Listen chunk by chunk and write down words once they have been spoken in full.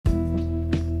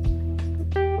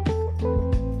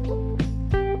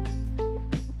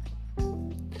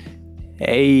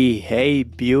Hey,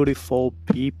 beautiful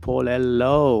people,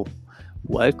 hello.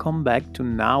 Welcome back to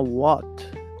Now What?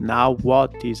 Now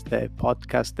What is the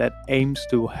podcast that aims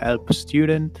to help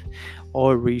students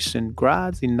or recent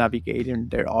grads in navigating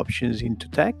their options into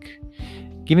tech,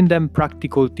 giving them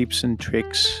practical tips and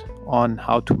tricks on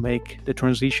how to make the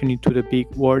transition into the big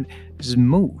world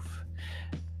smooth.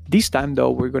 This time,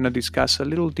 though, we're going to discuss a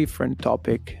little different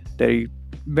topic that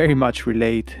very much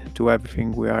relate to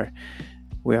everything we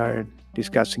are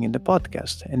discussing in the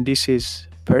podcast, and this is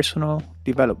personal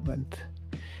development.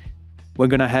 We're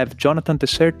gonna have Jonathan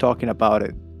Tesser talking about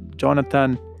it.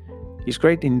 Jonathan is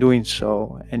great in doing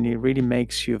so, and it really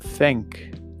makes you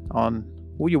think on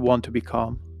who you want to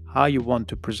become, how you want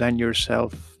to present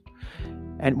yourself,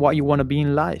 and what you want to be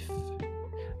in life.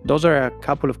 Those are a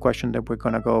couple of questions that we're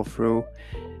gonna go through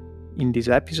in this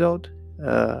episode.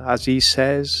 As he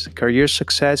says, career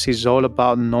success is all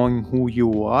about knowing who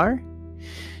you are.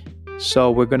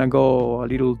 So we're going to go a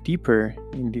little deeper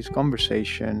in this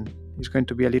conversation. It's going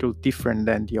to be a little different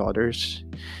than the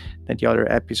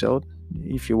other episode.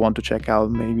 If you want to check out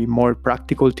maybe more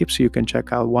practical tips, you can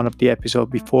check out one of the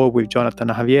episodes before with Jonathan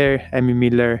Javier, Emmy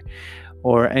Miller,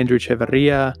 or Andrew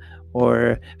Cheverria,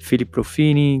 or Philip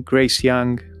Ruffini, Grace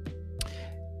Young.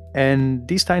 And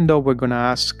this time, though, we're going to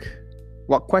ask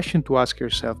what question to ask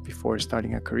yourself before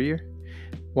starting a career,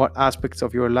 what aspects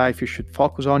of your life you should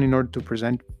focus on in order to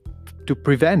prevent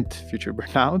future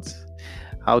burnouts,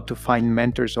 how to find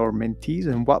mentors or mentees,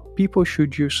 and what people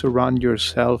should you surround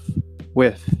yourself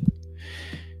with.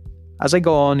 As I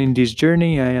go on in this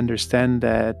journey, I understand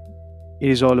that it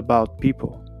is all about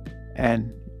people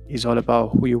and it's all about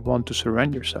who you want to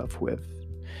surround yourself with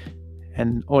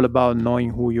and all about knowing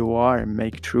who you are and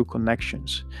make true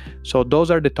connections. So those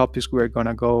are the topics we're going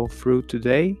to go through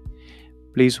today.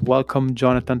 Please welcome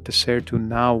Jonathan Tesser to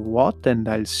Now What, and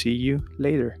I'll see you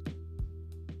later.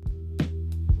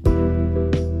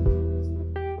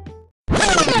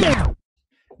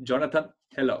 Jonathan,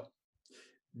 hello.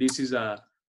 This is a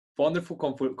wonderful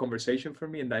conversation for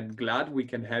me, and I'm glad we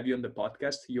can have you on the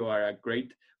podcast. You are a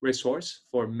great resource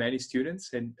for many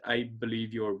students, and I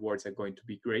believe your words are going to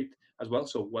be great as well.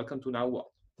 So welcome to Now What.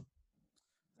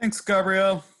 Thanks,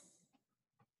 Gabriel.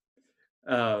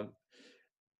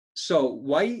 So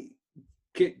why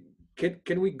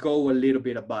can we go a little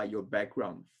bit about your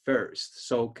background first?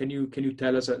 So can you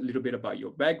tell us a little bit about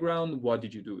your background? What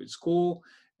did you do in school?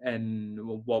 And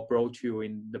what brought you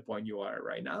in the point you are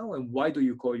right now? And why do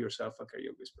you call yourself a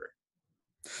career whisperer?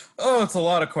 Oh, it's a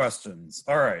lot of questions.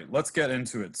 All right, let's get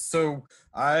into it. So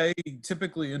I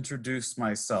typically introduce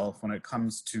myself when it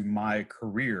comes to my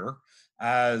career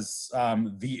as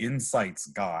the insights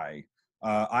guy.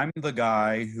 I'm the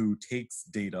guy who takes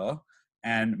data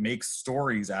and makes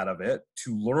stories out of it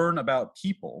to learn about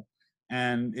people.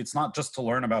 And it's not just to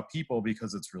learn about people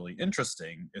because it's really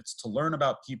interesting. It's to learn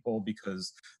about people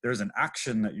because there's an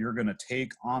action that you're going to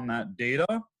take on that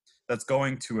data that's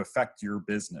going to affect your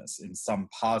business in some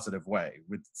positive way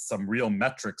with some real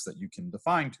metrics that you can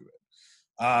define to it.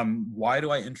 Why do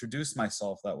I introduce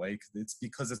myself that way? It's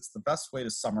because it's the best way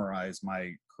to summarize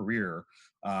my career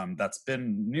that's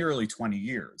been nearly 20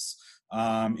 years.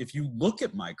 If you look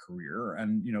at my career,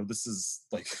 and this is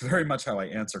like very much how I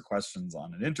answer questions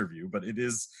on an interview, but it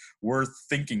is worth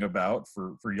thinking about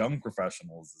for young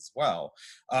professionals as well.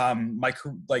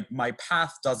 My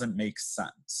path doesn't make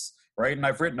sense. Right? And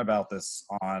I've written about this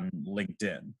on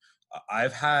LinkedIn.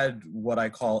 I've had what I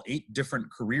call 8 different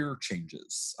career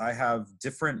changes. I have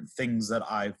different things that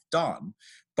I've done,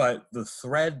 but the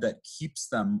thread that keeps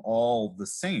them all the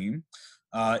same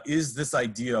is this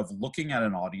idea of looking at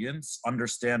an audience,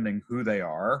 understanding who they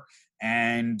are,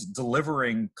 and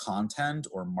delivering content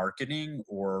or marketing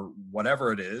or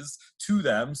whatever it is to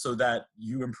them so that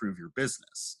you improve your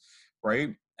business,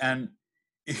 right? And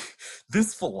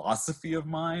this philosophy of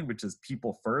mine, which is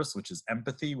people first, which is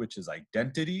empathy, which is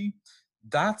identity,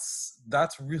 that's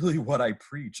really what I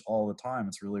preach all the time.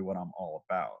 It's really what I'm all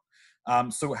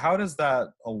about. So how does that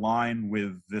align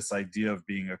with this idea of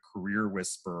being a career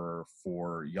whisperer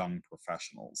for young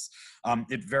professionals?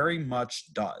 It very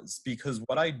much does, because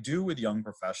what I do with young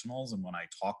professionals and when I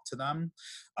talk to them,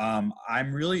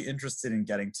 I'm really interested in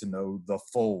getting to know the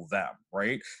full them,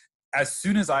 right? As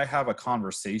soon as I have a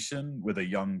conversation with a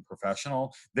young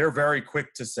professional, they're very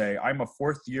quick to say, I'm a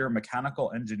 4th-year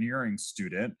mechanical engineering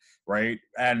student, right?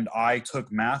 And I took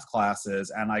math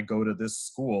classes and I go to this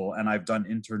school and I've done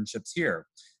internships here.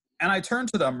 And I turn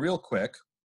to them real quick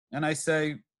and I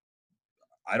say,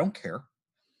 I don't care.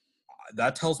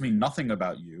 That tells me nothing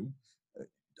about you.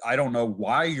 I don't know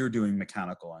why you're doing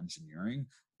mechanical engineering.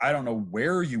 I don't know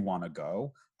where you want to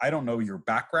go. I don't know your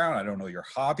background. I don't know your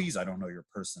hobbies. I don't know your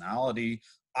personality.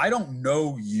 I don't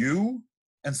know you.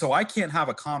 And so I can't have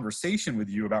a conversation with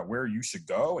you about where you should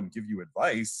go and give you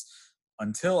advice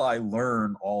until I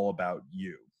learn all about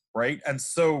you. Right. And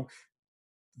so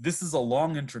this is a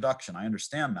long introduction. I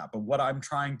understand that. But what I'm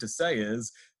trying to say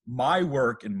is my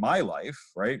work in my life,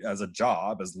 right, as a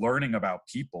job, as learning about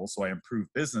people so I improve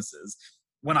businesses,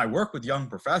 when I work with young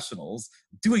professionals,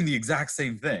 doing the exact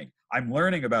same thing. I'm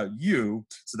learning about you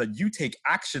so that you take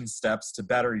action steps to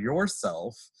better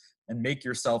yourself and make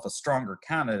yourself a stronger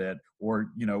candidate,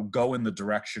 or, you know, go in the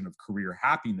direction of career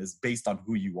happiness based on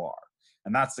who you are.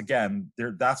 And that's, again,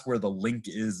 that's where the link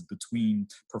is between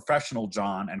professional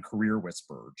John and career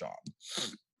whisperer John.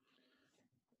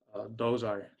 Those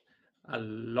are a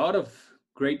lot of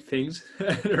great things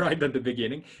right at the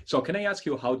beginning. So can I ask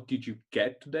you, how did you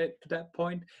get to that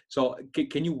point? So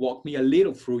can you walk me a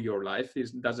little through your life? It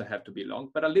doesn't have to be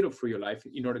long, but a little through your life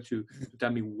in order to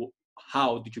tell me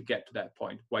how did you get to that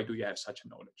point? Why do you have such a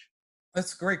knowledge?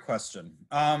 That's a great question.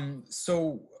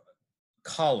 So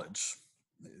college,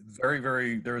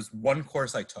 there was one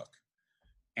course I took,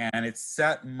 and it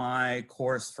set my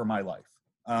course for my life.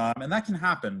 And that can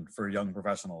happen for young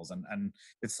professionals, and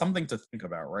it's something to think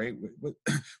about, right?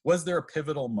 Was there a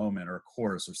pivotal moment or a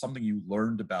course or something you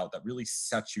learned about that really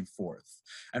set you forth?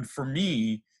 And for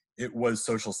me, it was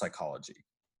social psychology.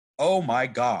 Oh my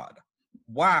God.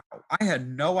 Wow. I had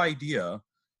no idea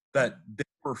that there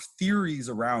were theories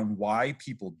around why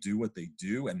people do what they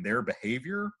do and their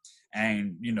behavior.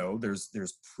 And, you know, there's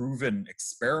proven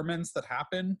experiments that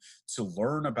happen to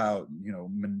learn about, you know,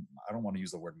 I don't want to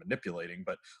use the word manipulating,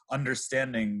 but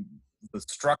understanding the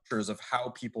structures of how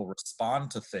people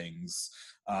respond to things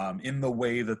in the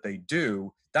way that they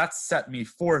do. That set me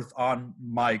forth on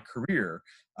my career.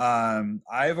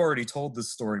 I've already told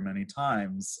this story many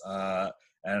times,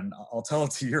 and I'll tell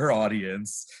it to your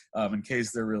audience in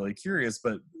case they're really curious,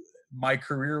 but my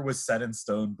career was set in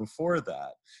stone before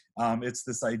that. It's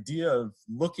this idea of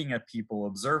looking at people,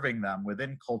 observing them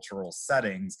within cultural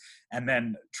settings, and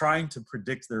then trying to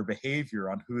predict their behavior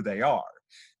on who they are.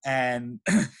 And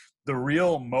the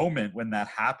real moment when that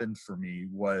happened for me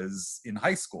was in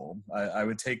high school. I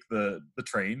would take the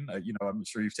train. You know, I'm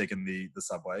sure you've taken the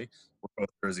subway. We're both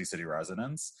Jersey City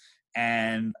residents.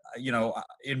 And, you know,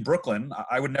 in Brooklyn,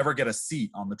 I would never get a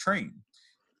seat on the train.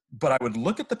 But I would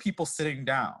look at the people sitting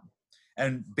down,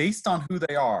 and based on who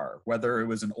they are, whether it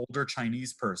was an older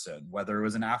Chinese person, whether it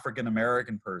was an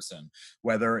African-American person,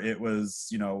 whether it was,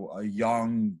 you know, a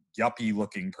young yuppie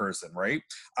looking person, right?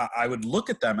 I would look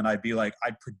at them and I'd be like,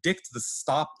 I'd predict the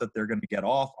stop that they're going to get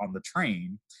off on the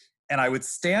train. And I would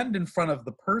stand in front of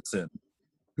the person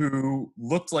who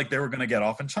looked like they were going to get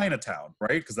off in Chinatown,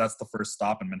 right? Because that's the first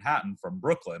stop in Manhattan from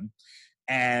Brooklyn.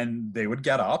 And they would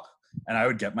get up, and I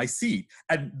would get my seat.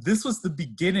 And this was the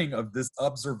beginning of this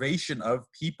observation of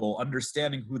people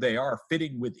understanding who they are,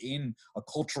 fitting within a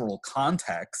cultural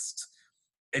context,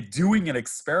 and doing an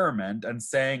experiment and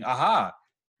saying, aha,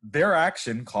 their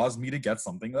action caused me to get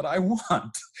something that I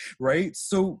want, right?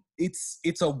 So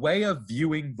it's a way of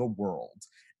viewing the world.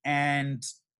 And,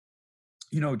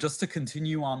 you know, just to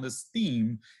continue on this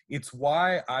theme, it's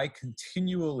why I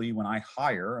continually, when I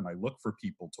hire and I look for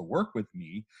people to work with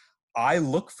me, I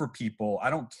look for people. I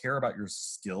don't care about your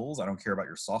skills. I don't care about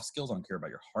your soft skills. I don't care about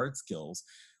your hard skills.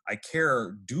 I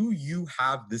care, do you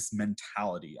have this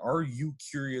mentality? Are you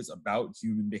curious about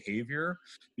human behavior?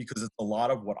 Because it's a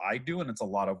lot of what I do, and it's a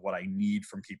lot of what I need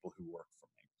from people who work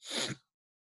for me.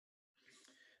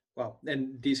 Wow.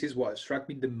 And this is what struck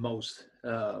me the most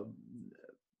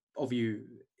of you.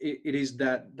 It is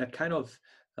that kind of,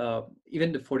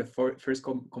 even for the first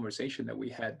conversation that we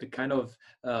had, the kind of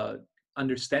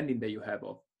understanding that you have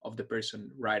of the person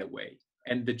right away,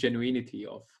 and the genuinity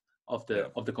of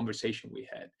the conversation we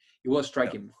had. It was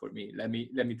striking for me. Let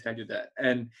me tell you that.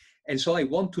 And so I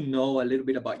want to know a little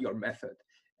bit about your method.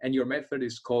 And your method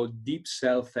is called deep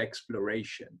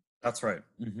self-exploration. That's right.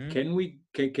 Mm-hmm.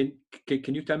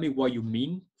 Can you tell me what you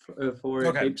mean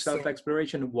for deep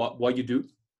self-exploration, and what you do?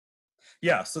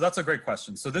 Yeah, so that's a great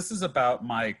question. So this is about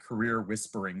my career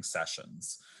whispering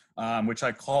sessions, which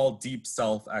I call deep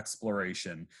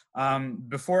self-exploration.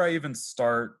 Before I even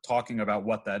start talking about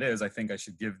what that is, I think I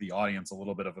should give the audience a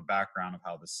little bit of a background of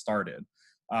how this started.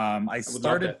 I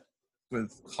started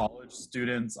with college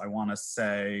students, I want to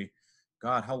say,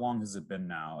 God, how long has it been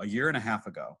now? A year and a half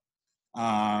ago.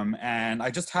 And I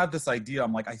just had this idea.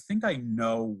 I'm like, I think I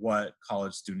know what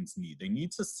college students need. They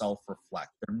need to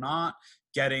self-reflect. They're not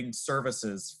getting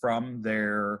services from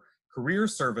their career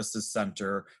services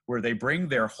center where they bring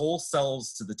their whole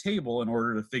selves to the table in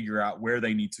order to figure out where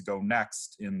they need to go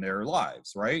next in their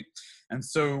lives, right? And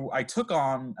so I took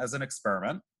on as an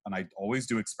experiment, and I always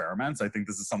do experiments. I think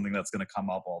this is something that's going to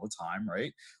come up all the time,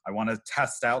 right? I want to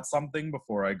test out something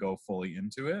before I go fully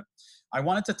into it. I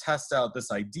wanted to test out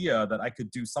this idea that I could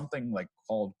do something like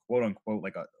called, quote unquote,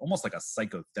 like almost like a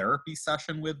psychotherapy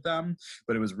session with them,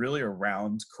 but it was really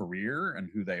around career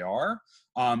and who they are,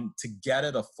 to get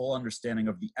at a full understanding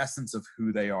of the essence of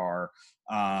who they are,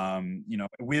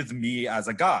 with me as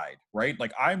a guide, right?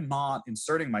 Like, I'm not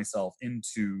inserting myself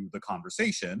into the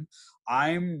conversation.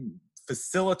 I'm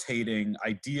facilitating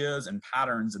ideas and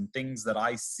patterns and things that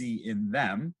I see in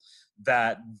them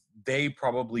that they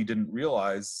probably didn't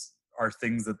realize are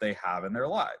things that they have in their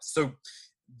lives. So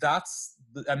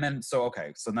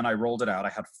so then I rolled it out. I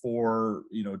had 4,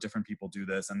 different people do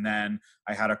this. And then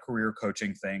I had a career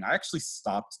coaching thing. I actually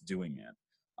stopped doing it.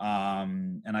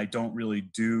 And I don't really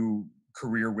do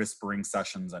career whispering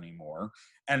sessions anymore.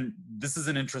 And this is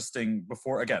an interesting,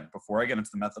 before I get into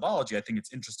the methodology, I think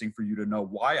it's interesting for you to know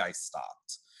why I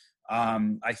stopped.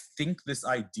 I think this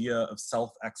idea of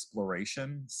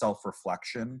self-exploration,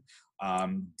 self-reflection,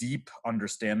 deep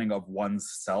understanding of one's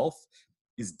self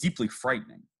is deeply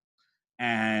frightening.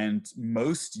 And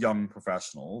most young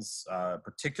professionals,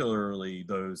 particularly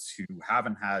those who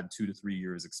haven't had 2 to 3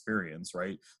 years experience,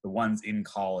 right? The ones in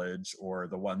college or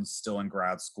the ones still in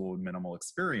grad school with minimal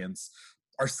experience,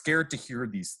 are scared to hear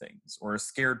these things or are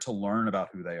scared to learn about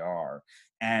who they are.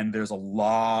 And there's a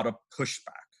lot of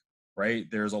pushback, right?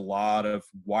 There's a lot of,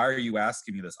 why are you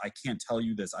asking me this? I can't tell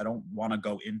you this. I don't want to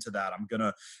go into that. I'm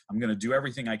gonna do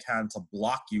everything I can to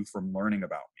block you from learning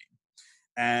about me.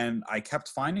 And I kept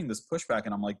finding this pushback,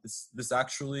 and I'm like, this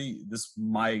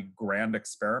my grand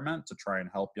experiment to try and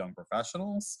help young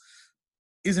professionals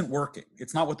isn't working.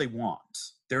 It's not what they want.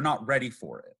 They're not ready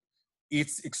for it.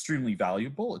 It's extremely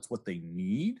valuable. It's what they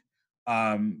need.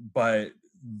 But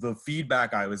the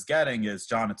feedback I was getting is,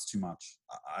 John, it's too much.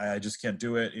 I just can't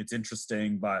do it. It's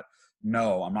interesting, but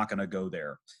no, I'm not going to go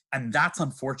there. And that's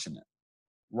unfortunate,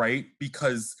 right?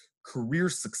 Because career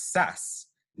success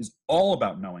is all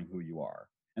about knowing who you are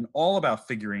and all about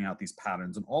figuring out these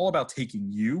patterns and all about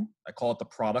taking you, I call it the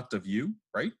product of you,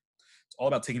 right? It's all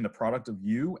about taking the product of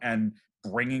you and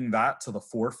bringing that to the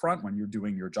forefront when you're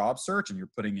doing your job search and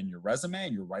you're putting in your resume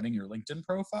and you're writing your LinkedIn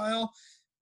profile.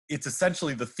 It's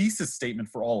essentially the thesis statement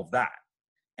for all of that.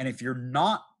 And if you're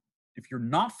not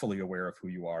fully aware of who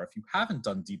you are, if you haven't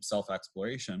done deep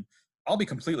self-exploration, I'll be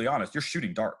completely honest, you're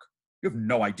shooting dark. You have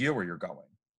no idea where you're going,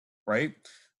 right?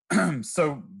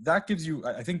 So that gives you,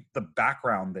 I think, the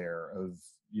background there of,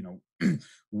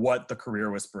 what the career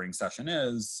whispering session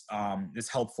is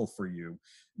helpful for you.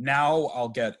 Now I'll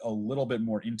get a little bit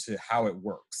more into how it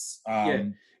works. Yeah.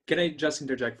 Can I just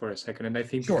interject for a second? And I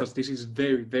think Sure. because this is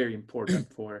very, very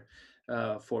important for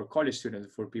college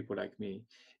students, for people like me,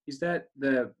 is that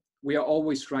we are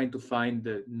always trying to find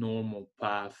the normal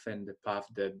path and the path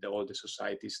that all the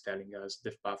society is telling us,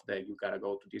 the path that you gotta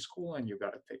go to this school and you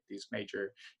gotta take this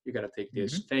major, you gotta take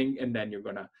this thing, and then you're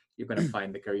gonna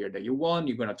find the career that you want.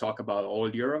 You're gonna talk about all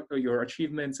your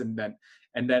achievements, and then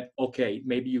okay,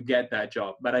 maybe you get that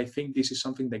job. But I think this is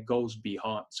something that goes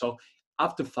beyond. So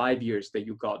after 5 years that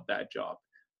you got that job,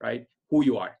 right? Who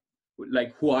you are,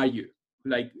 like who are you?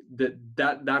 Like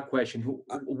that question,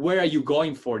 where are you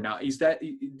going for now?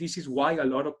 This is why a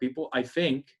lot of people, I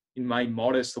think, in my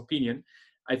modest opinion,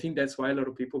 I think that's why a lot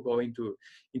of people go into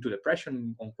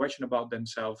depression on question about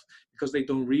themselves, because they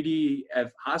don't really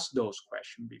have asked those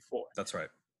questions before. That's right.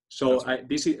 So I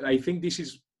think this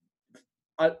is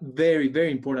very, very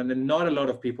important, and not a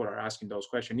lot of people are asking those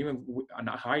questions. Even on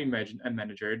a hiring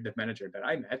manager, the manager that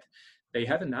I met, they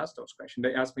haven't asked those questions.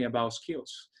 They asked me about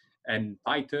skills and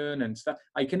Python and stuff.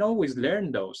 I can always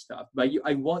learn those stuff, but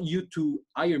I want you to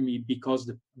hire me because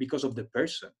of the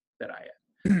person that I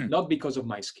am, not because of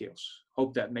my skills.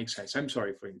 Hope that makes sense. I'm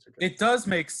sorry for interrupting. It does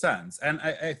make sense. And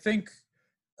I think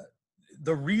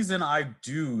the reason I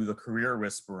do the career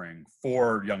whispering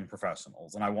for young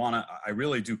professionals, and I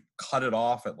really do cut it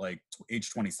off at like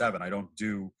age 27. I don't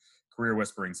do career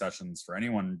whispering sessions for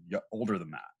anyone older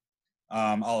than that.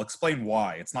 I'll explain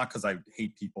why. It's not because I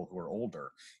hate people who are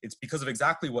older. It's because of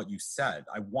exactly what you said.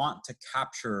 I want to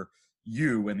capture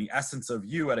you and the essence of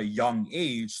you at a young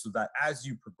age, so that as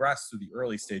you progress through the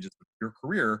early stages of your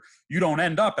career, you don't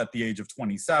end up at the age of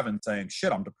 27 saying,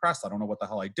 shit, I'm depressed. I don't know what the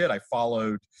hell I did. I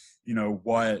followed,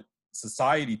 what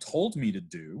society told me to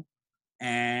do,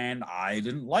 and I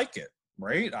didn't like it.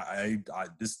 Right?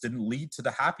 This didn't lead to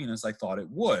the happiness I thought it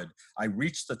would. I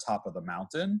reached the top of the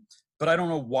mountain, but I don't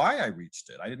know why I reached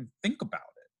it. I didn't think about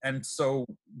it. And so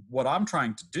what I'm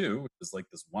trying to do is like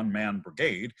this one-man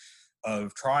brigade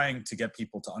of trying to get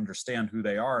people to understand who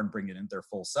they are and bring it in their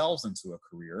full selves into a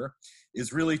career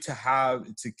is really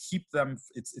to keep them.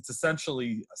 It's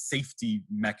essentially a safety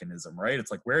mechanism, right?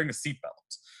 It's like wearing a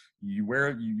seatbelt.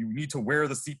 You need to wear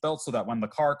the seatbelt so that when the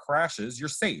car crashes, you're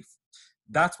safe.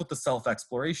 That's what the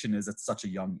self-exploration is at such a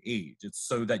young age. It's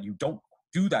so that you don't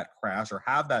do that crash or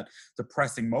have that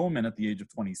depressing moment at the age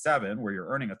of 27 where you're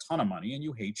earning a ton of money and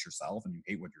you hate yourself and you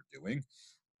hate what you're doing.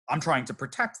 I'm trying to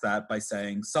protect that by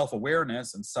saying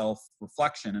self-awareness and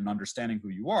self-reflection and understanding who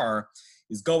you are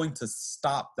is going to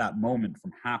stop that moment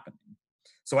from happening.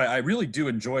 So I really do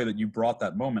enjoy that you brought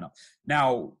that moment up.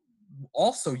 Now,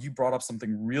 also, you brought up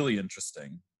something really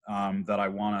interesting that I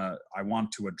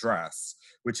want to address,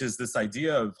 which is this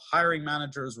idea of hiring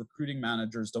managers, recruiting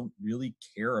managers don't really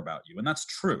care about you. And that's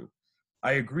true.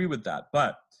 I agree with that.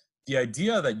 But the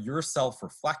idea that you're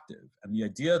self-reflective and the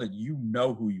idea that you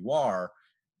know who you are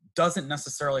doesn't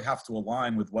necessarily have to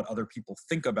align with what other people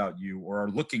think about you or are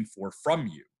looking for from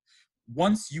you.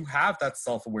 Once you have that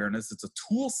self-awareness, it's a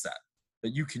tool set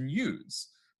that you can use.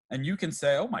 And you can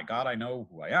say, oh my God, I know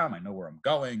who I am. I know where I'm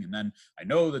going. And then I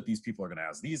know that these people are going to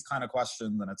ask these kind of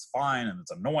questions and it's fine and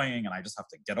it's annoying and I just have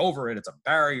to get over it. It's a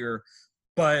barrier.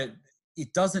 But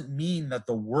it doesn't mean that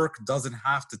the work doesn't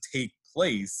have to take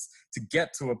place to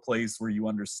get to a place where you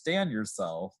understand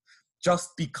yourself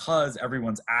just because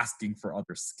everyone's asking for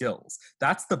other skills.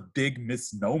 That's the big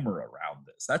misnomer around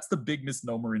this. That's the big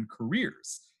misnomer in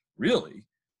careers, really.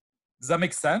 Does that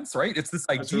make sense, right? It's this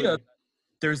idea Absolutely.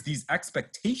 there's these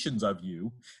expectations of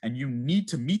you and you need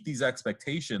to meet these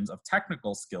expectations of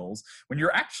technical skills when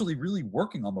you're actually really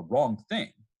working on the wrong thing.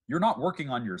 You're not working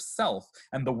on yourself,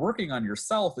 and the working on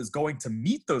yourself is going to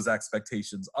meet those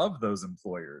expectations of those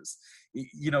employers.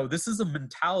 This is a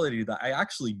mentality that I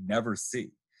actually never see.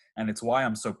 And it's why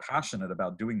I'm so passionate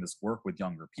about doing this work with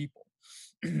younger people.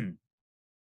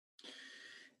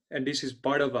 And this is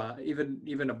part of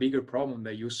even a bigger problem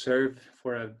that you serve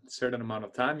for a certain amount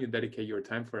of time. You dedicate your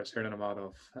time for a certain amount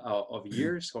of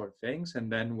years or things, and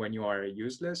then when you are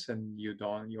useless and you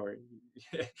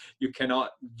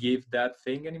cannot give that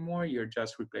thing anymore, you're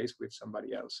just replaced with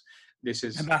somebody else.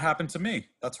 And that happened to me.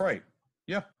 That's right.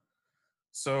 Yeah.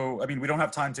 So, I mean, we don't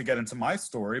have time to get into my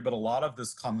story, but a lot of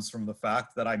this comes from the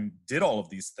fact that I did all of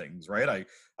these things, right?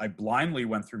 I blindly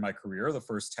went through my career the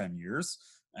first 10 years,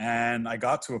 and I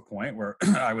got to a point where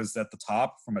I was at the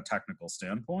top from a technical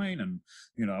standpoint, and,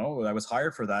 I was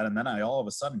hired for that. And then I all of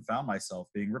a sudden found myself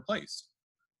being replaced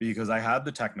because I had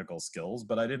the technical skills,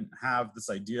 but I didn't have this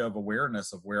idea of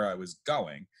awareness of where I was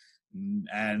going.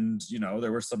 And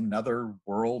there were some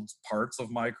netherworld parts of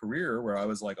my career where I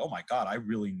was like, oh my God, I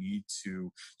really need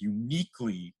to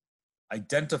uniquely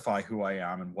identify who I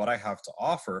am and what I have to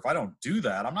offer. If I don't do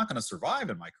that, I'm not going to survive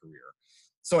in my career.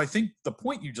 So I think the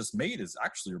point you just made is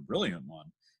actually a brilliant one,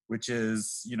 which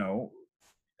is,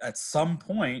 at some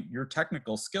point your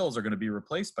technical skills are going to be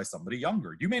replaced by somebody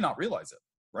younger. You may not realize it,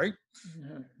 right?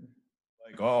 Yeah.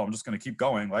 Like, oh, I'm just going to keep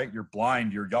going, right? You're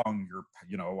blind, you're young, you're,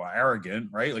 arrogant,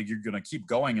 right? Like you're going to keep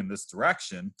going in this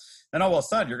direction. Then all of a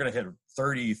sudden you're going to hit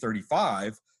 30,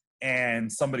 35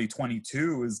 and somebody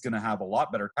 22 is going to have a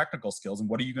lot better technical skills. And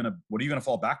what are you going to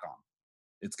fall back on?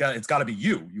 It's got to be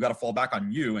you. You got to fall back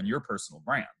on you and your personal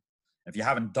brand. If you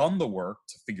haven't done the work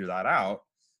to figure that out,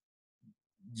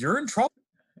 you're in trouble.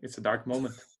 It's a dark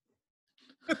moment.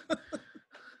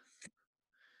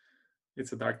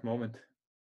 It's a dark moment.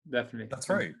 Definitely. That's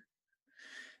right.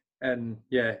 And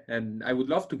yeah, and I would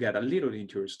love to get a little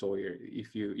into your story,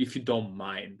 if you don't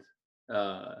mind,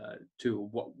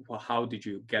 how did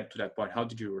you get to that point? How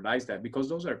did you realize that? Because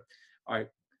those are I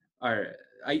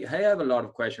have a lot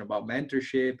of questions about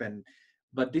mentorship,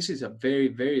 but this is a very,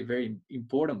 very, very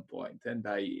important point, and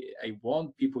I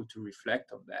want people to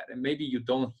reflect on that. And maybe you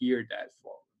don't hear that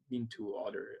into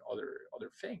other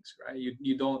things, right?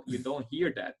 You don't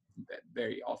hear that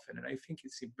very often, and I think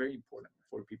it's very important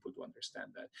for people to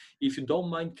understand that. If you don't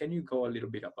mind, can you go a little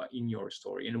bit about in your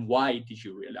story and why did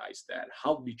you realize that?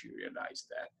 How did you realize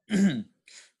that?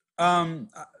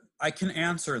 I can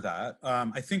answer that.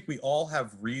 I think we all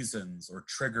have reasons or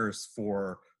triggers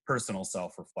for personal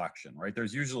self-reflection, right?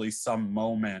 There's usually some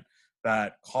moment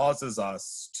that causes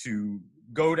us to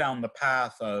go down the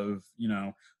path of,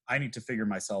 I need to figure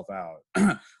myself out.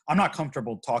 I'm not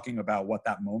comfortable talking about what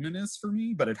that moment is for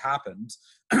me, but it happened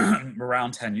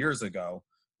around 10 years ago.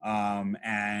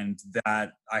 And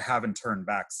that I haven't turned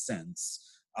back since.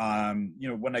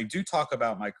 When I do talk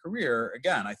about my career,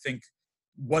 again, I think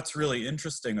what's really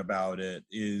interesting about it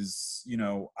is,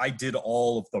 I did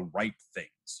all of the right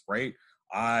things, right?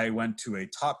 I went to a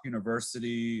top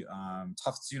university,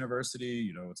 Tufts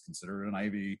University, it's considered an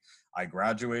Ivy. I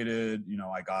graduated,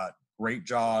 I got great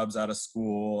jobs out of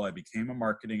school. I became a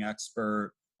marketing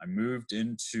expert. I moved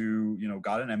into,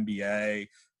 got an MBA,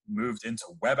 moved into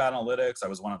web analytics. I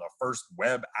was one of the first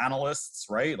web analysts,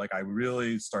 right? Like I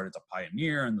really started to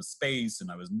pioneer in the space, and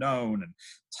I was known and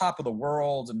top of the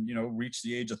world, and, reached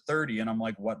the age of 30. And I'm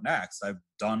like, what next? I've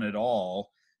done it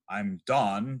all. I'm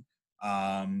done.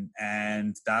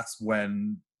 And that's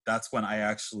when I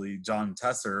actually, John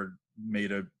Tesser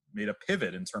made a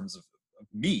pivot in terms of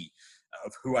me,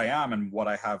 of who I am and what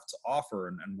I have to offer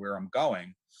and where I'm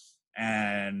going.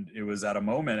 And it was at a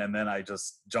moment, and then I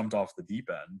just jumped off the deep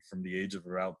end from the age of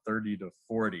about 30 to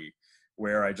 40,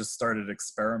 where I just started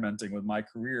experimenting with my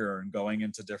career and going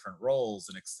into different roles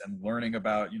and learning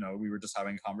about, we were just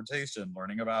having a conversation,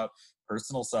 learning about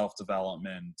personal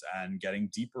self-development and getting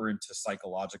deeper into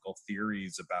psychological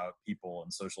theories about people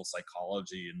and social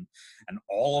psychology and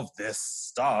all of this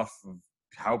stuff of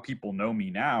how people know me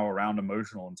now around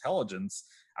emotional intelligence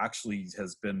actually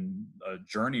has been a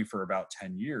journey for about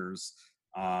 10 years.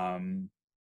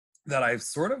 That I've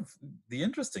sort of, the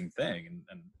interesting thing,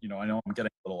 and I know I'm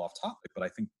getting a little off topic, but I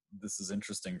think this is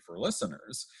interesting for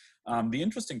listeners. The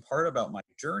interesting part about my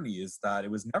journey is that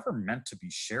it was never meant to be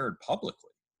shared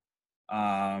publicly.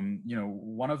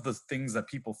 One of the things that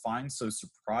people find so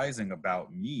surprising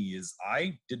about me is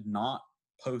I did not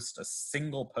post a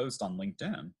single post on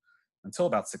LinkedIn until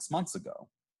about 6 months ago.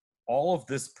 All of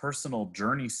this personal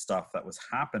journey stuff that was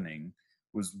happening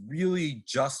was really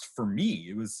just for me.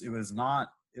 It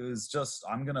was just,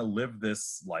 I'm going to live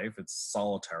this life. It's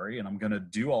solitary, and I'm going to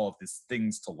do all of these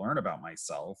things to learn about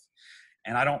myself.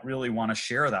 And I don't really want to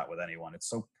share that with anyone. It's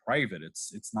so private.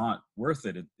 It's not worth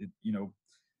it.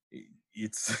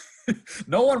 It's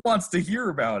no one wants to hear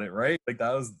about it, right? Like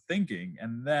that was the thinking.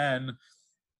 And then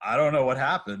I don't know what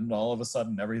happened. All of a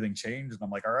sudden everything changed, and I'm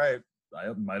like, all right,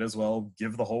 I might as well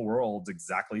give the whole world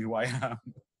exactly who I am.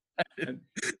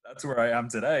 That's where I am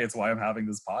today. It's why I'm having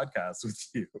this podcast with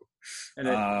you. And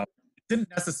it didn't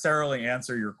necessarily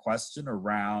answer your question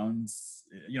around,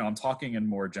 I'm talking in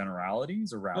more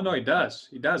generalities around. No, it does.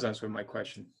 It does answer my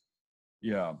question.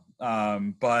 Yeah.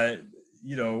 But,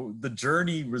 the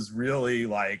journey was really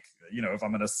like, if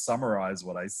I'm going to summarize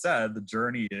what I said, the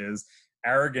journey is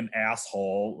arrogant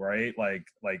asshole, right? Like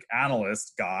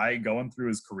analyst guy going through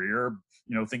his career,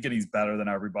 thinking he's better than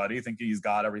everybody, thinking he's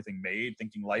got everything made,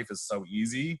 thinking life is so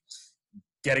easy,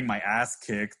 getting my ass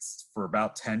kicked for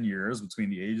about 10 years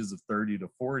between the ages of 30 to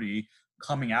 40,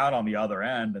 coming out on the other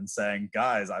end and saying,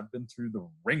 guys, I've been through the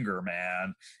ringer,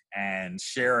 man, and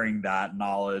sharing that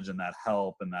knowledge and that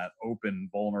help and that open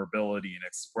vulnerability and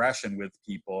expression with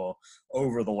people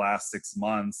over the last 6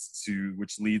 months,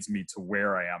 which leads me to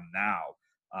where I am now.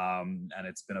 And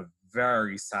it's been a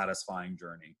very satisfying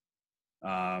journey,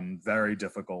 very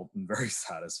difficult and very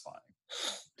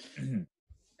satisfying.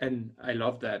 And I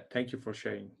love that. Thank you for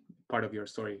sharing part of your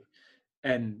story.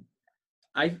 And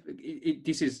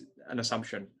this is an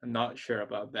assumption. I'm not sure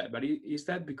about that, but is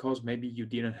that because maybe you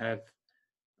didn't have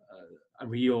a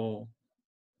real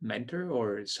mentor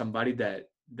or somebody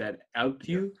that helped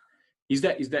you? Is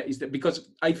that because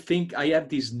I think I have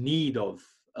this need of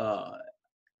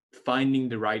finding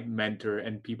the right mentor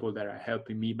and people that are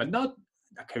helping me, but not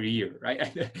a career,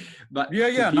 right? But to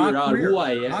figure out who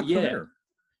I am.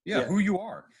 Yeah, who you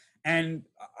are. And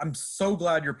I'm so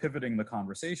glad you're pivoting the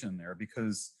conversation there,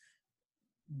 because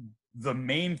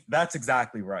that's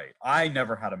exactly right. I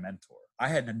never had a mentor. I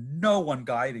had no one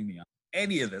guiding me on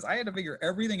any of this. I had to figure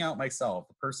everything out myself,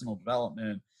 the personal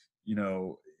development,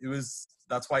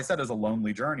 that's why I said it was a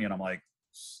lonely journey. And I'm like,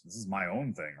 this is my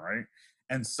own thing, right?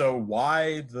 And so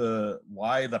why the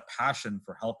passion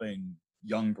for helping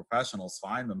young professionals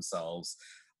find themselves?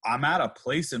 I'm at a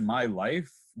place in my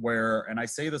life where, and I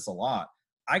say this a lot,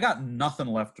 I got nothing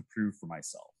left to prove for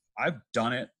myself. I've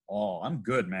done it all. I'm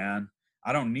good, man.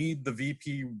 I don't need the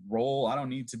VP role. I don't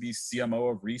need to be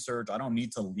CMO of research. I don't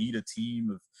need to lead a team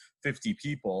of 50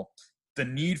 people. The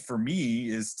need for me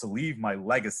is to leave my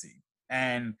legacy.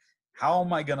 And how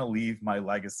am I going to leave my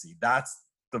legacy? That's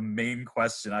the main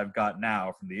question I've got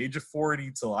now from the age of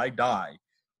 40 till I die.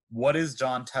 What is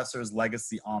John Tesser's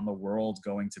legacy on the world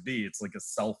going to be? It's like a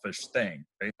selfish thing,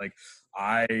 right? Like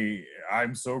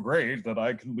I'm so great that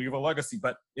I can leave a legacy,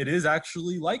 but it is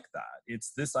actually like that.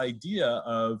 It's this idea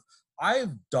of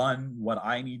I've done what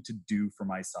I need to do for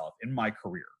myself in my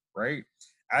career, right?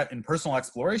 In personal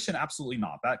exploration, absolutely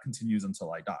not. That continues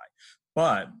until I die.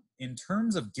 But in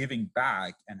terms of giving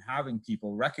back and having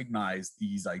people recognize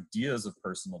these ideas of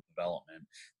personal development,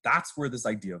 that's where this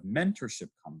idea of mentorship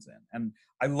comes in. And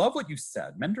I love what you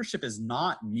said. Mentorship is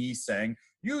not me saying,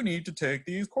 you need to take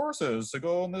these courses to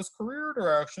go in this career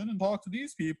direction and talk to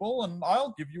these people, and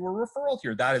I'll give you a referral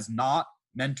here. That is not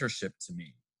mentorship to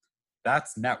me.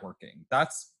 That's networking.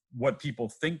 That's what people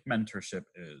think mentorship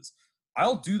is.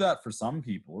 I'll do that for some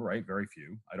people, right? Very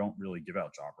few. I don't really give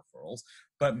out job referrals,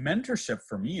 but mentorship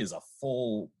for me is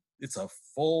it's a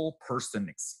full person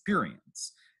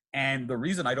experience. And the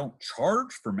reason I don't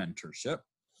charge for mentorship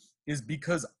is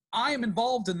because I'm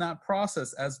involved in that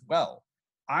process as well.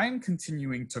 I'm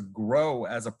continuing to grow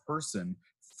as a person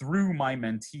through my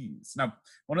mentees. Now,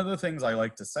 one of the things I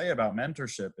like to say about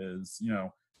mentorship is,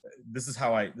 this is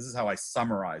how I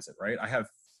summarize it, right? I have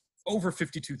over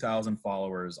 52,000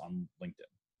 followers on LinkedIn,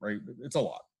 right? It's a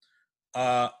lot.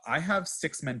 I have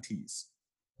 6 mentees.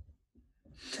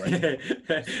 Right?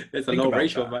 It's a low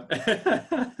ratio, but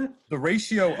the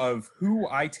ratio of who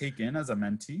I take in as a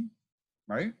mentee,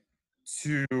 right,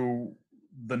 to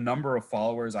the number of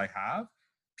followers I have,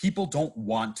 people don't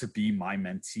want to be my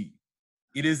mentee.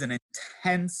 It is an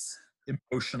intense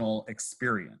emotional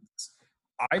experience.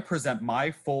 I present my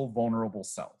full vulnerable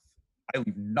self. I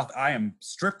leave nothing. I am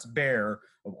stripped bare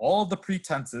of all of the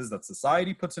pretenses that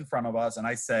society puts in front of us. And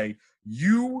I say,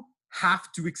 you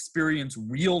have to experience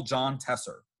real John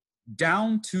Tesser,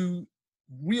 down to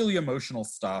really emotional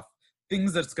stuff,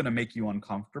 things that's going to make you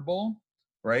uncomfortable,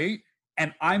 right?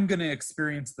 And I'm going to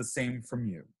experience the same from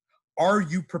you. Are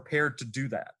you prepared to do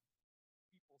that?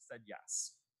 People said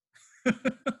yes.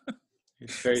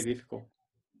 It's very difficult.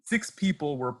 6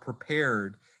 people were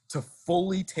prepared to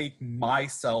fully take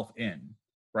myself in,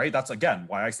 right? That's, again,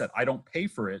 why I said I don't pay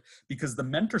for it, because the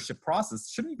mentorship process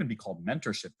shouldn't even be called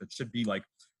mentorship. It should be like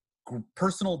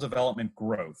personal development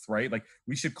growth, right? Like,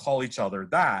 we should call each other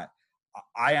that.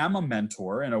 I am a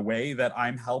mentor in a way that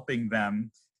I'm helping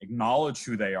them acknowledge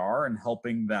who they are and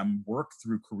helping them work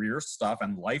through career stuff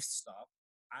and life stuff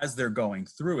as they're going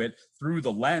through it, through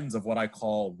the lens of what I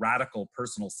call radical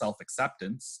personal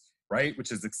self-acceptance, right?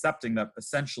 Which is accepting that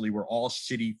essentially we're all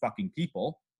shitty fucking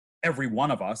people. Every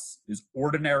one of us is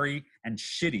ordinary and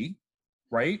shitty,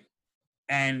 right?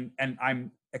 And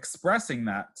I'm expressing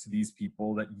that to these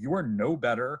people, that you are no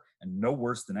better and no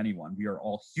worse than anyone. We are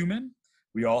all human.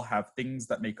 We all have things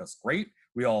that make us great.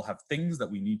 We all have things that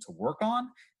we need to work on.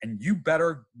 And you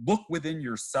better look within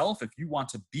yourself if you want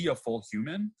to be a full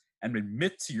human and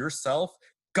admit to yourself,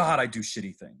 God, I do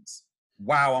shitty things.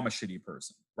 Wow, I'm a shitty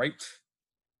person, right?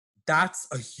 That's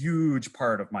a huge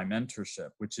part of my mentorship,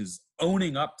 which is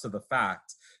owning up to the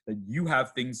fact that you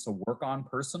have things to work on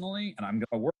personally, and I'm going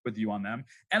to work with you on them.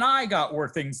 And I got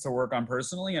things to work on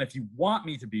personally. And if you want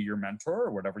me to be your mentor,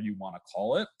 or whatever you want to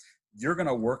call it, you're going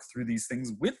to work through these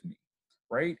things with me,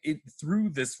 right?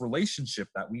 Through this relationship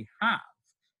that we have.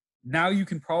 Now you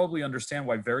can probably understand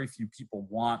why very few people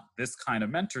want this kind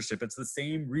of mentorship. It's the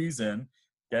same reason,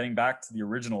 getting back to the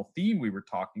original theme we were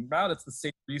talking about, it's the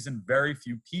same reason very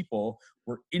few people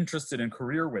were interested in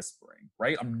career whispering,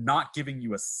 right? I'm not giving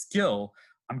you a skill.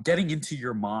 I'm getting into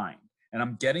your mind, and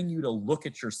I'm getting you to look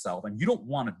at yourself, and you don't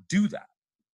want to do that.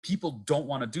 People don't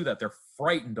want to do that. They're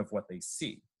frightened of what they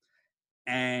see.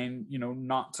 And,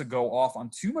 not to go off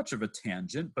on too much of a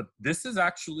tangent, but this is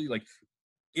actually like,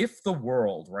 if the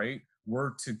world, right,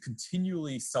 were to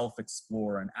continually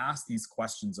self-explore and ask these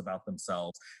questions about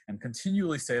themselves and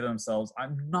continually say to themselves,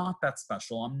 I'm not that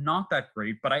special, I'm not that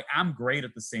great, but I am great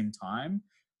at the same time,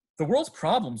 the world's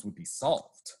problems would be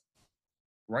solved,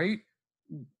 right?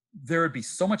 There would be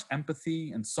so much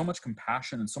empathy and so much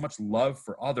compassion and so much love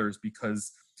for others,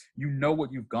 because you know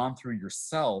what you've gone through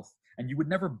yourself, and you would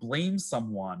never blame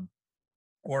someone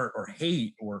or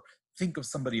hate or think of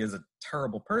somebody as a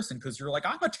terrible person, because you're like,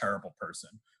 I'm a terrible person.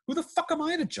 Who the fuck am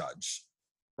I to judge?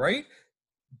 Right?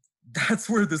 That's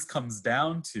where this comes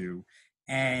down to.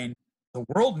 And the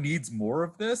world needs more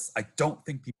of this. I don't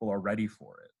think people are ready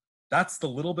for it. That's the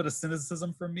little bit of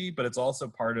cynicism from me, but it's also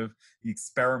part of the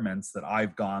experiments that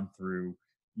I've gone through,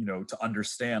 to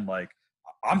understand, like,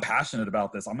 I'm passionate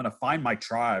about this. I'm going to find my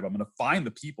tribe. I'm going to find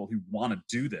the people who want to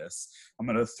do this. I'm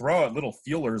going to throw out little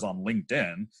feelers on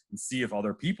LinkedIn and see if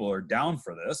other people are down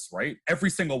for this, right?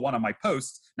 Every single one of my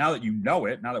posts, now that you know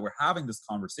it, now that we're having this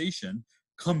conversation,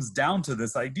 comes down to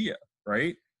this idea,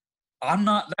 right? I'm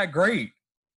not that great.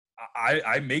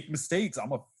 I make mistakes.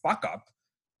 I'm a fuck up.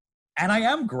 And I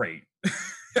am great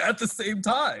at the same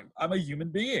time. I'm a human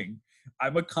being.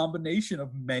 I'm a combination of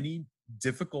many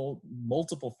difficult,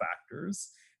 multiple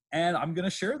factors, and I'm going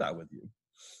to share that with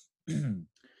you.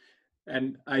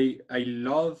 And I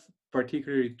love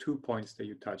particularly 2 points that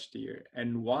you touched here.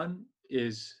 And one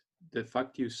is the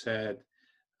fact you said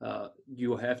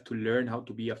you have to learn how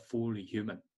to be a full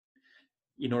human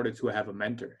in order to have a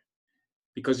mentor.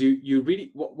 Because you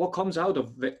really, what comes out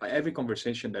of every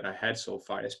conversation that I had so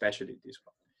far, especially this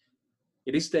one,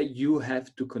 it is that you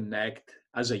have to connect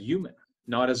as a human,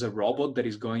 not as a robot that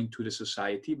is going to the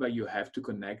society, but you have to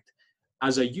connect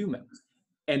as a human.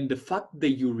 And the fact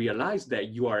that you realize that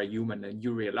you are a human and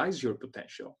you realize your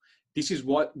potential, this is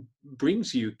what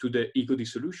brings you to the ego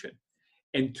dissolution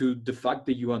and to the fact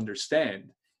that you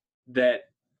understand that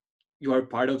you are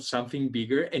part of something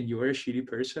bigger and you're a shitty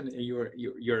person and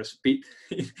you're a spit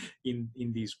in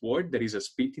this world. There is a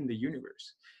spit in the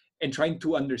universe, and trying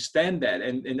to understand that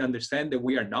and understand that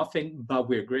we are nothing but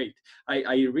we're great.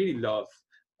 I really love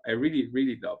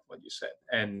what you said,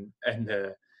 and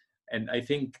I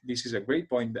think this is a great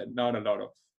point that not a lot of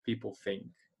people think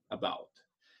about,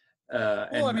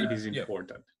 and it is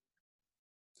important.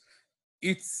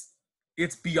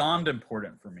 It's beyond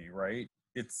important for me, right?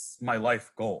 It's my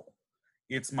life goal.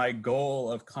 It's my goal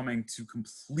of coming to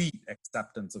complete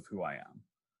acceptance of who I am,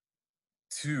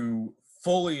 to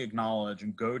fully acknowledge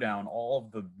and go down all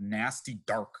of the nasty,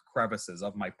 dark crevices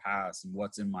of my past and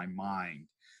what's in my mind,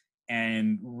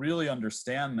 and really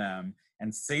understand them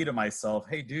and say to myself,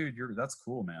 hey, dude, that's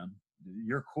cool, man.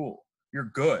 You're cool.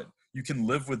 You're good. You can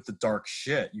live with the dark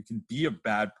shit. You can be a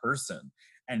bad person.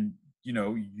 And you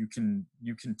know, you can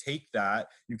take that,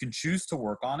 you can choose to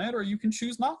work on it, or you can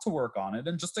choose not to work on it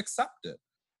and just accept it,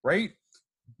 right?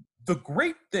 The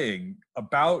great thing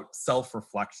about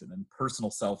self-reflection and personal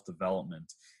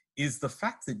self-development is the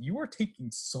fact that you are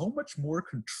taking so much more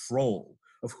control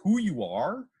of who you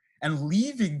are and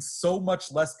leaving so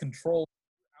much less control of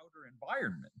your outer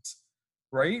environment,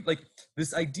 right? Like,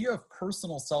 this idea of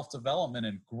personal self-development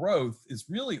and growth is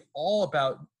really all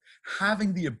about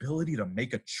having the ability to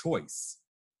make a choice.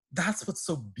 That's what's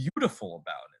so beautiful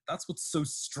about it. That's what's so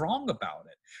strong about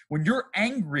it. When you're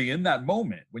angry in that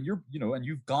moment, when you're, and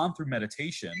you've gone through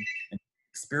meditation and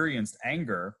experienced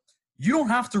anger, you don't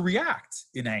have to react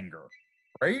in anger,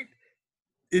 right?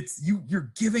 It's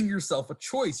you're giving yourself a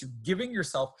choice. You're giving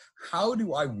yourself, how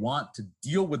do I want to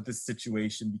deal with this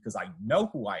situation because I know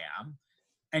who I am?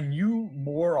 And you,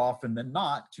 more often than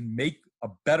not, can make a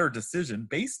better decision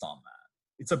based on that.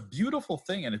 It's a beautiful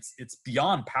thing, and it's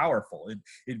beyond powerful.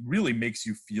 It really makes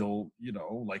you feel,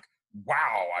 like,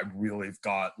 wow, I really have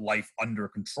got life under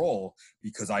control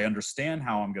because I understand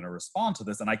how I'm going to respond to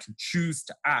this, and I can choose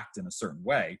to act in a certain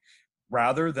way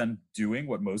rather than doing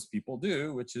what most people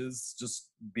do, which is just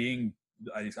being,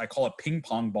 I call it ping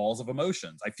pong balls of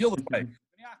emotions. I feel this way,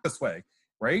 I act this way,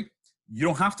 right? You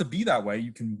don't have to be that way.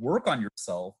 You can work on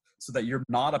yourself so that you're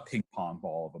not a ping pong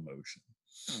ball of emotion.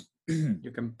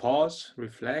 You can pause,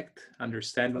 reflect,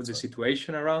 understand the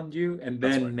situation around you, and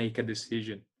then make a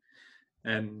decision.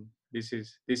 And this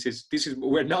is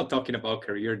we're not talking about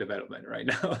career development right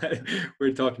now.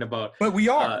 We're talking about, but we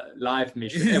are life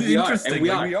mission. And we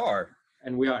are.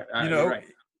 Right.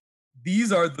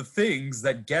 These are the things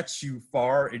that get you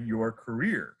far in your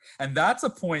career. And that's a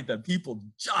point that people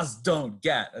just don't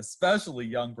get, especially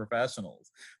young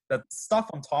professionals. That stuff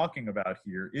I'm talking about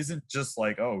here isn't just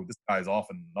like, oh, this guy's off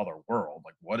in another world.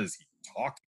 Like, what is he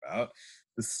talking about?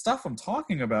 The stuff I'm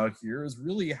talking about here is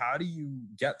really, how do you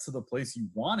get to the place you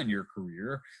want in your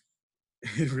career?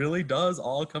 It really does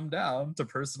all come down to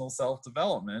personal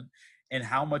self-development and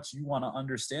how much you want to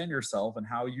understand yourself and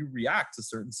how you react to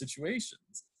certain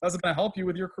situations. That's going to help you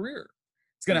with your career.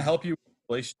 It's going to help you with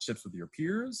relationships with your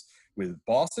peers, with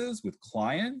bosses, with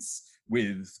clients,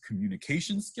 with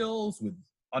communication skills, with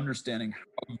understanding how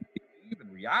you behave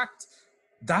and react.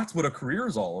 That's what a career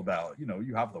is all about.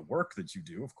 You have the work that you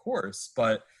do, of course,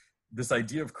 but this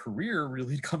idea of career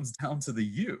really comes down to the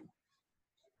you.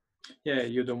 Yeah,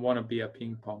 you don't want to be a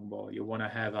ping pong ball. You want to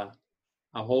have a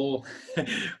whole a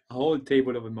whole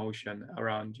table of emotion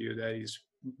around you that is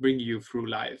bringing you through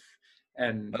life.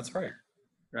 And that's right.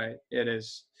 It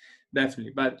is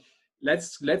definitely. But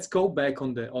let's go back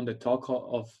on the talk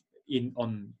on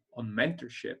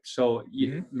mentorship. So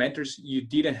mentors, you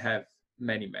didn't have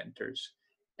many mentors,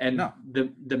 and no.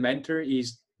 the mentor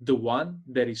is the one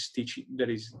that is teaching, that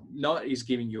is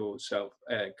giving you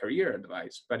career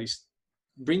advice, but is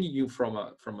bringing you from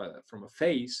a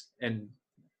phase and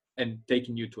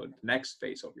taking you to the next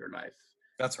phase of your life.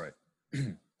 That's right.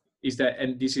 This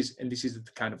is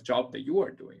the kind of job that you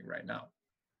are doing right now.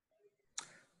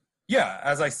 Yeah,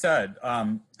 as I said,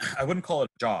 I wouldn't call it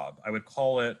a job. I would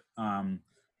call it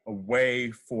a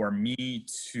way for me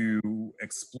to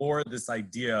explore this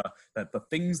idea that the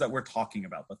things that we're talking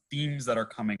about, the themes that are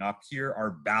coming up here,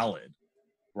 are valid.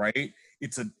 right?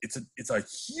 It's a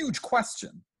huge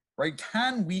question, right?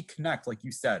 Can we connect, like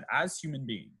you said, as human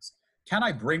beings? Can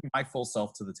I bring my full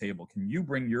self to the table? Can you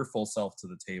bring your full self to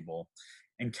the table?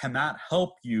 And can that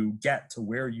help you get to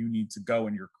where you need to go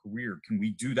in your career? Can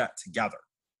we do that together,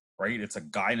 right? It's a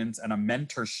guidance and a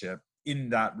mentorship in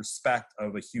that respect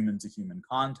of a human to human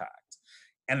contact.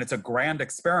 And it's a grand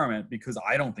experiment because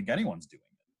I don't think anyone's doing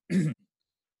it.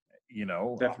 You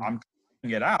know, Definitely. I'm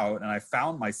trying it out, and I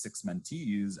found my 6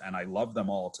 mentees, and I love them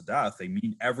all to death. They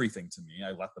mean everything to me.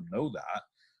 I let them know that.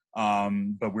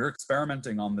 But we're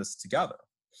experimenting on this together.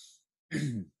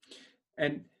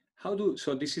 And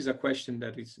so this is a question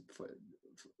that is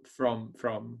from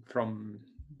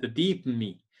the deep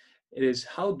me. It is,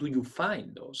 how do you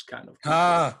find those kind of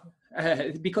people?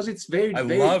 Because it's very, I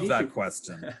very love difficult. that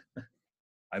question.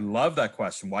 I love that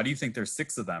question. Why do you think there's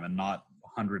 6 of them and not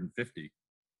 150?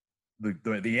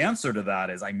 The answer to that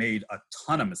is I made a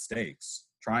ton of mistakes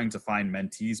trying to find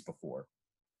mentees before.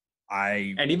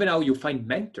 And even how you find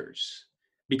mentors,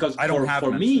 because I don't have for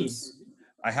mentors. me,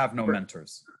 I have no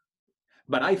mentors.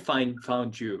 But I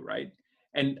found you, right?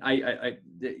 And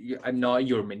I'm not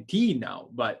your mentee now,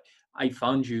 but I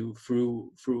found you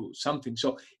through something.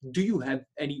 So do you have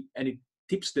any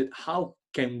tips that how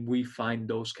can we find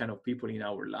those kind of people in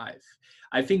our life?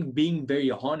 I think being very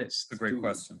honest. That's a great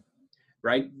question.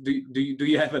 Right? Do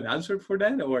you have an answer for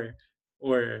that,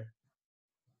 or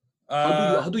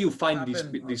how do you find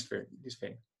this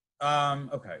thing?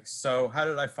 Okay, so how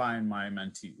did I find my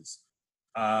mentees?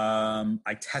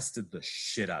 I tested the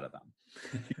shit out of them.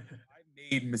 I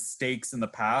made mistakes in the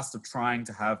past of trying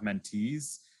to have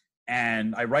mentees,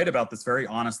 and I write about this very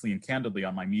honestly and candidly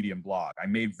on my Medium blog. I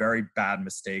made very bad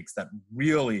mistakes that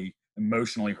really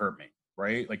emotionally hurt me,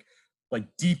 right? Like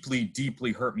deeply,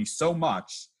 deeply hurt me so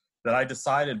much that I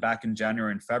decided back in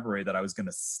January and February that I was going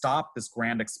to stop this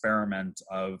grand experiment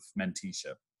of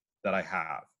menteeship that I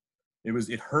have.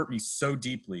 It hurt me so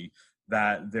deeply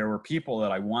that there were people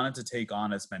that I wanted to take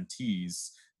on as mentees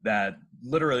that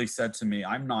literally said to me,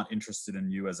 I'm not interested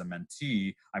in you as a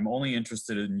mentee. I'm only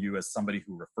interested in you as somebody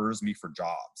who refers me for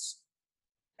jobs.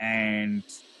 And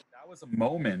that was a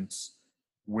moment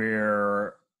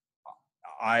where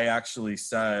I actually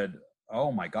said, oh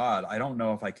my God, I don't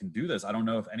know if I can do this. I don't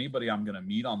know if anybody I'm going to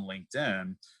meet on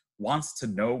LinkedIn wants to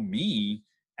know me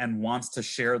and wants to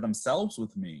share themselves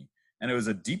with me. And it was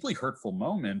a deeply hurtful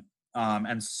moment.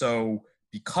 And so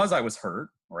because I was hurt,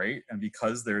 right, and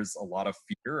because there's a lot of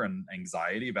fear and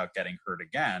anxiety about getting hurt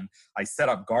again, I set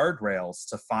up guardrails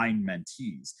to find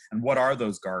mentees. And what are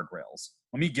those guardrails?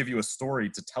 Let me give you a story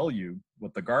to tell you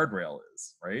what the guardrail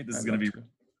is, right? This is going to be interesting.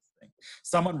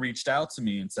 Someone reached out to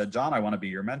me and said, John, I want to be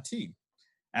your mentee.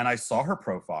 And I saw her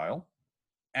profile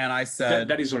and I said,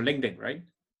 that is on LinkedIn, right?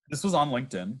 This was on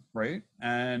LinkedIn, right?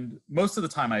 And most of the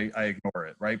time I ignore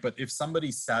it, right? But if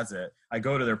somebody says it, I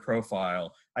go to their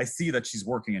profile. I see that she's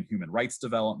working in human rights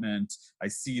development. I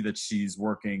see that she's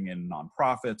working in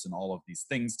nonprofits and all of these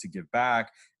things to give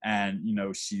back. And, you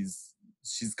know, she's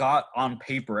got on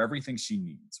paper everything she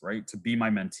needs, right, to be my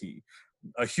mentee.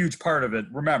 A huge part of it,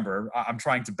 remember, I'm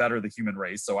trying to better the human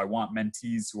race. So I want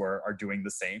mentees who are doing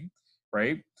the same,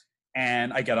 right?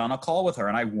 And I get on a call with her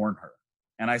and I warn her.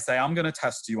 And I say, I'm going to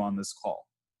test you on this call.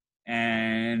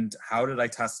 And how did I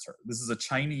test her? This is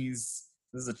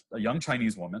a young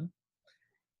Chinese woman.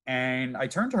 And I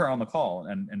turned to her on the call,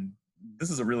 and this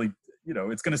is a really, you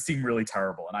know, it's going to seem really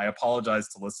terrible. And I apologize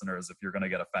to listeners if you're going to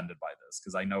get offended by this,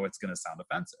 because I know it's going to sound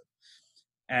offensive.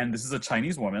 And this is a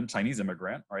Chinese woman, Chinese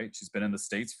immigrant, right? She's been in the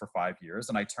States for 5 years.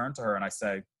 And I turned to her and I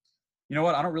say, you know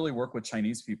what? I don't really work with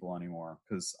Chinese people anymore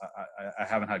because I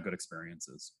haven't had good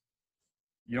experiences.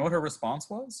 You know what her response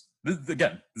was? This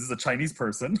is a Chinese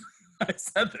person I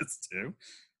said this to.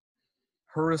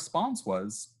 Her response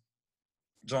was,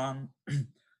 John,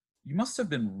 you must have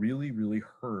been really, really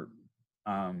hurt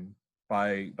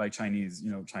by Chinese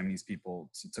people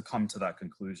to come to that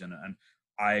conclusion. And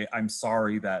I'm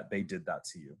sorry that they did that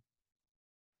to you.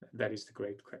 That is the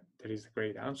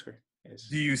great answer. Yes.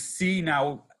 Do you see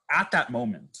now, at that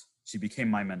moment, she became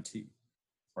my mentee,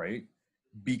 right?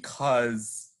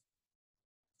 Because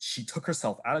she took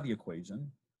herself out of the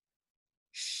equation.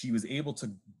 She was able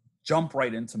to jump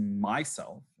right into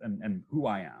myself and who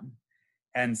I am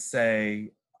and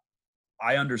say,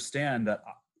 I understand that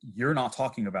you're not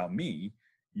talking about me.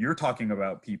 You're talking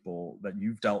about people that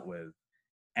you've dealt with.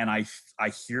 And I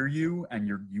hear you, and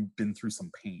you've been through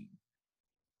some pain.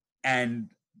 And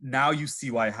now you see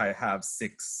why I have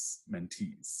 6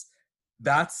 mentees.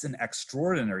 That's an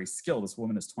extraordinary skill. This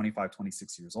woman is 25,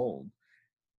 26 years old.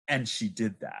 And she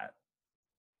did that.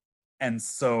 And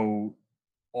so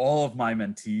all of my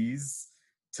mentees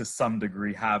to some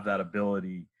degree have that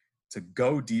ability to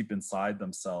go deep inside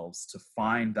themselves, to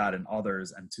find that in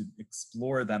others, and to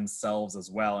explore themselves as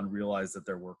well, and realize that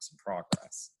they're works in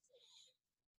progress.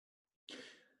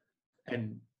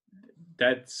 And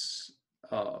that's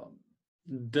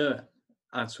the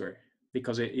answer,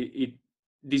 because it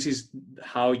this is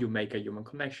how you make a human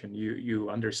connection. You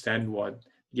understand what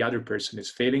the other person is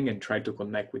feeling and try to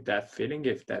connect with that feeling,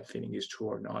 if that feeling is true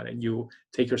or not. And you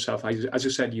take yourself, as you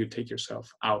said, you take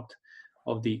yourself out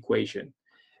of the equation.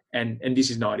 And this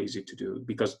is not easy to do,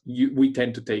 because we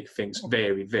tend to take things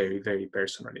very, very, very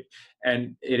personally.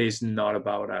 And it is not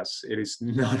about us. It is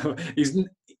not,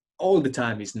 all the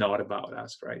time it's not about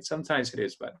us, right? Sometimes it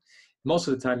is, but most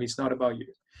of the time it's not about you.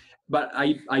 But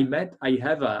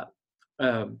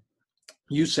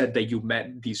you said that you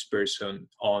met this person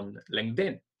on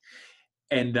LinkedIn.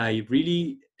 And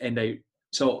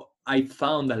so I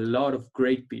found a lot of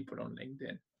great people on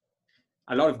LinkedIn.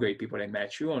 A lot of great people. I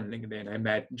met you on LinkedIn. I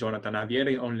met Jonathan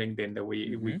Avieri on LinkedIn, that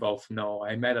we both know.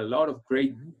 I met a lot of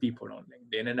great people on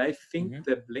LinkedIn. And I think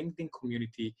the LinkedIn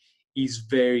community is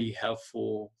very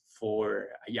helpful for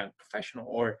a young professional,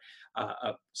 or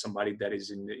somebody that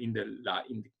is in the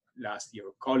last year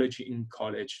of college,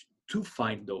 to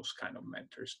find those kind of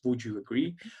mentors. Would you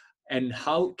agree? And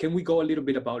how can we go a little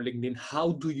bit about LinkedIn?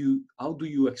 How do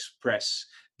you express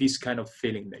this kind of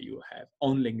feeling that you have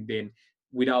on LinkedIn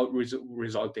without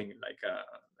resulting in like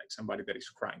somebody that is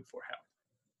crying for help?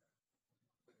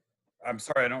 I'm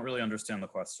sorry, I don't really understand the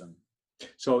question.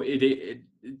 So it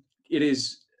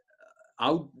is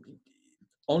out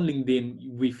on LinkedIn.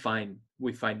 We find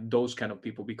those kind of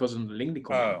people, because in the LinkedIn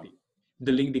community,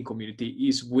 the LinkedIn community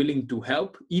is willing to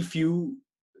help if you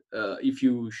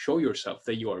show yourself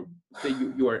that you are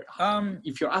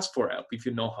if you ask for help, if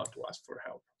you know how to ask for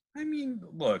help. I mean,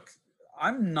 look,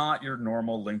 I'm not your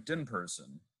normal LinkedIn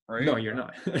person, right? No, you're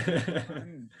not.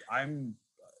 I'm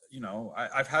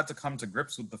I've had to come to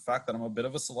grips with the fact that I'm a bit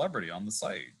of a celebrity on the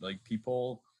site. Like,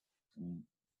 people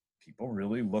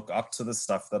really look up to the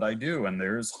stuff that I do, and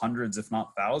there's hundreds, if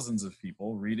not thousands, of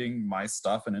people reading my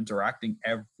stuff and interacting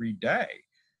every day.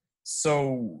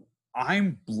 So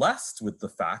I'm blessed with the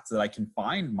fact that I can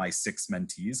find my 6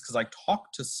 mentees, because I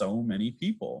talk to so many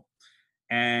people.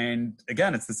 And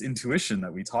again, it's this intuition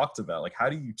that we talked about. Like, how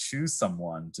do you choose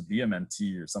someone to be a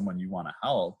mentee or someone you want to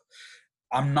help?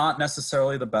 I'm not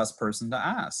necessarily the best person to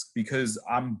ask, because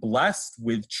I'm blessed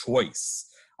with choice.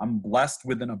 I'm blessed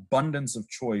with an abundance of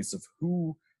choice of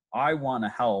who I want to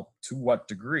help, to what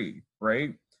degree,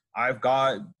 right? I've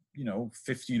got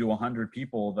 50 to 100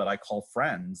 people that I call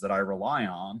friends, that I rely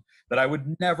on, that I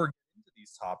would never get into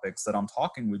these topics that I'm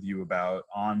talking with you about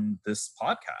on this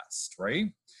podcast,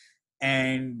 right?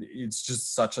 And it's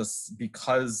just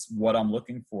because what I'm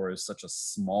looking for is such a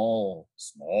small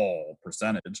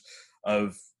percentage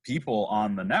of people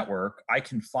on the network, I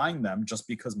can find them just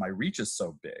because my reach is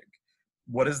so big.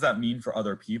 What does that mean for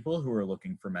other people who are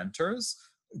looking for mentors?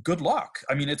 Good luck.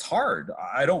 I mean, it's hard.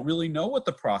 I don't really know what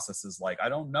the process is like. I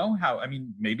don't know how. I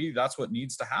mean, maybe that's what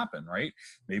needs to happen, right?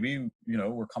 Maybe,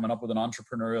 we're coming up with an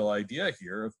entrepreneurial idea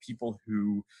here of people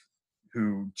who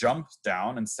jump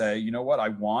down and say, you know what, I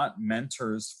want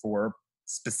mentors for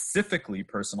specifically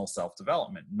personal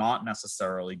self-development, not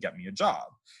necessarily get me a job,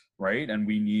 right? And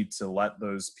we need to let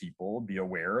those people be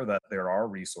aware that there are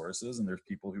resources and there's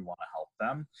people who want to help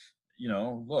them.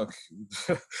 Look,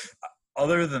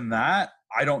 other than that,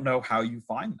 I don't know how you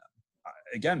find them.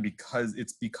 Again, because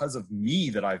it's because of me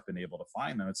that I've been able to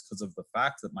find them. It's because of the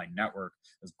fact that my network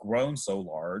has grown so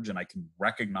large, and I can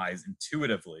recognize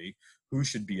intuitively who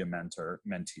should be a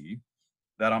mentee,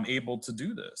 that I'm able to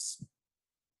do this.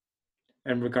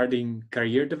 And regarding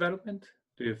career development,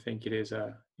 do you think it is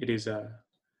a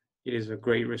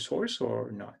great resource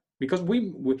or not? Because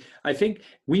I think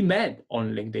we met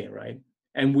on LinkedIn, right?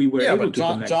 And we were able to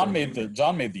connect. John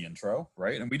made the intro,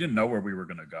 right? And we didn't know where we were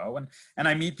going to go. And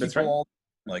I meet people all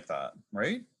like that,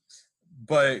 right?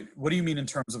 But what do you mean in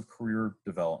terms of career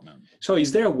development? So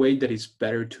is there a way that it's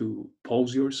better to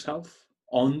pose yourself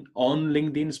on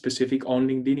LinkedIn, specific on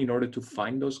LinkedIn, in order to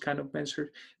find those kind of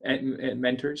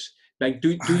mentors? Like,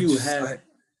 do you have...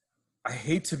 I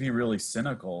hate to be really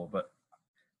cynical, but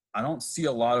I don't see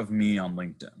a lot of me on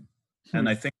LinkedIn. And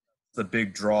I think that's the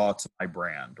big draw to my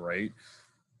brand, right?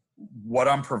 What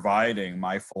I'm providing,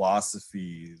 my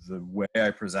philosophy, the way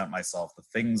I present myself, the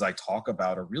things I talk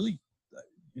about are really,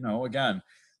 again,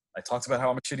 I talked about how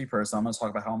I'm a shitty person. I'm going to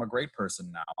talk about how I'm a great person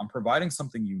now. I'm providing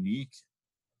something unique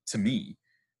to me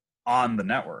on the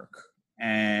network.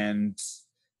 And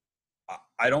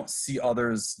I don't see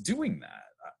others doing that.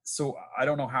 So I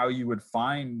don't know how you would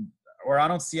find or I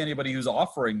don't see anybody who's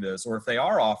offering this, or if they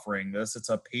are offering this, it's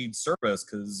a paid service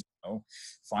because,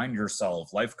 find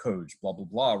yourself, life coach, blah, blah,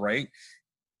 blah, right?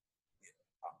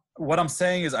 What I'm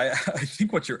saying is I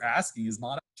think what you're asking is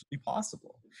not actually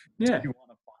possible. Yeah. Do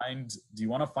you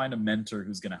want to find a mentor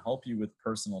who's going to help you with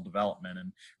personal development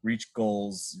and reach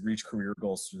career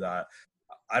goals through that?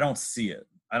 I don't see it.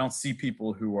 I don't see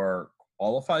people who are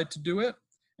qualified to do it.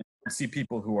 I see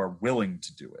people who are willing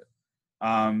to do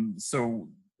it. So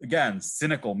again,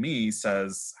 cynical me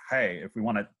says, hey, if we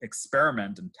want to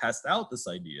experiment and test out this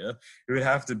idea, it would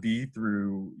have to be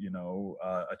through,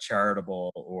 a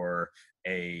charitable or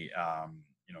a,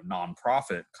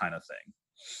 nonprofit kind of thing,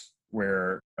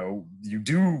 where you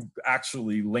do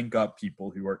actually link up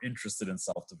people who are interested in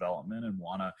self-development and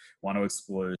want to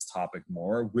explore this topic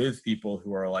more with people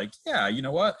who are like, yeah, you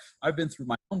know what, I've been through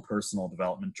my own personal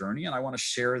development journey and I want to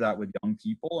share that with young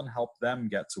people and help them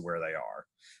get to where they are.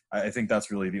 I think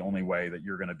that's really the only way that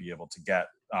you're going to be able to get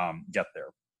there.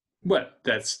 Well,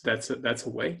 that's a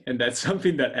way, and that's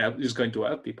something that is going to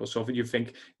help people. So if you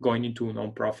think going into a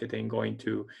nonprofit and going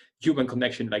to human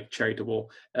connection, like charitable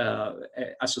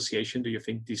association, do you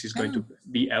think this is going to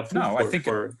be helpful? No, I think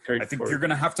you're going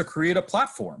to have to create a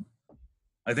platform.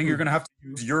 I think you're going to have to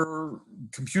use your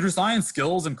computer science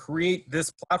skills and create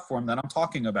this platform that I'm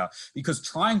talking about, because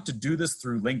trying to do this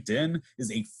through LinkedIn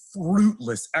is a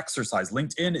fruitless exercise.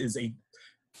 LinkedIn is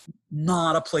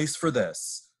not a place for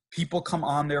this. People come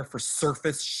on there for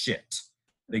surface shit.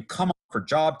 They come on for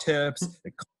job tips.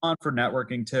 They come on for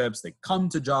networking tips. They come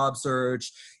to job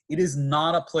search. It is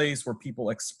not a place where people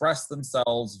express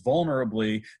themselves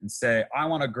vulnerably and say, I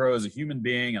want to grow as a human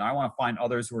being and I want to find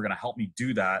others who are going to help me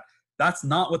do that. That's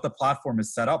not what the platform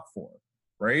is set up for,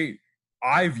 right?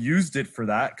 I've used it for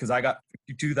that because I got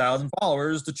 52,000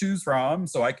 followers to choose from,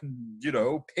 so I can,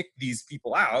 pick these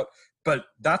people out. But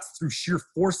that's through sheer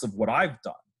force of what I've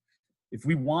done. If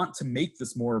we want to make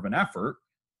this more of an effort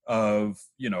of,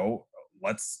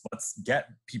 let's get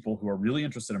people who are really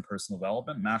interested in personal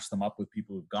development, match them up with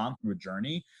people who've gone through a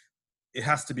journey, it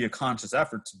has to be a conscious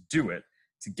effort to do it,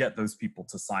 to get those people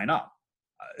to sign up.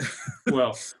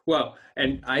 well,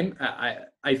 and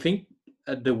I think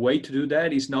the way to do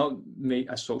that is not make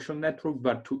a social network,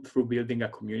 but through building a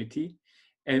community,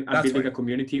 and building a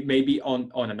community maybe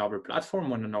on another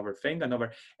platform, on another thing,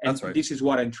 This is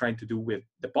what I'm trying to do with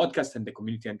the podcast and the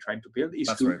community I'm trying to build, is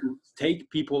to take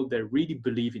people that really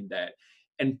believe in that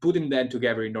and putting them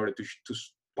together in order to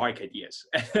spark ideas.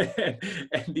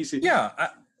 And this is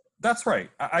that's right.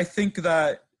 I think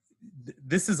that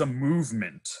this is a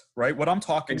movement, right? What I'm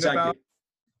talking about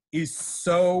is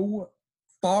so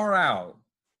far out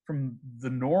from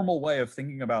the normal way of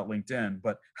thinking about LinkedIn,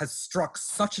 but has struck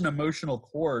such an emotional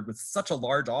chord with such a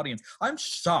large audience. I'm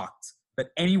shocked that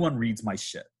anyone reads my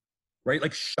shit, right?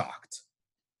 Like shocked,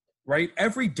 right?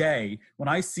 Every day when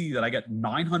I see that I get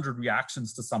 900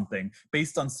 reactions to something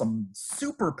based on some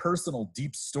super personal,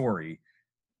 deep story,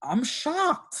 I'm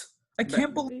shocked. I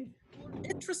can't believe people are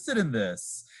interested in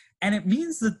this. And it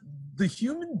means that the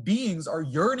human beings are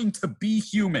yearning to be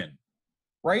human,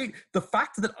 right? The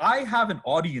fact that I have an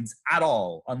audience at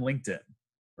all on LinkedIn,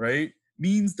 right,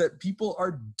 means that people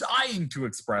are dying to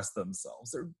express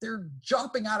themselves. They're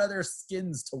jumping out of their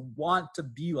skins to want to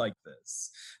be like this.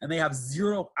 And they have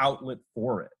zero outlet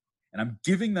for it. And I'm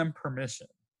giving them permission.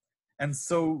 And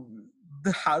so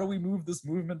how do we move this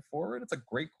movement forward? It's a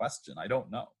great question. I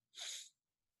don't know.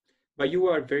 But you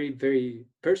are very, very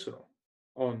personal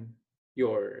on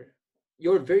you're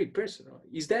very personal.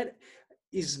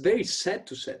 Is very sad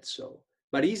to say so,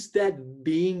 but is that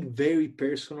being very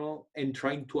personal and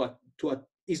trying to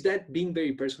is that being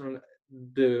very personal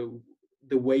the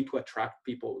way to attract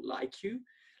people like you?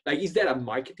 Like, is that a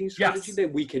marketing strategy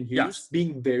that we can use,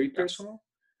 being very personal?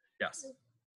 Yes.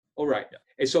 All right. Yeah.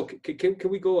 And so can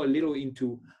we go a little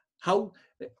into how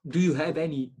do you have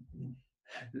any,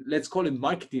 let's call it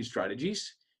marketing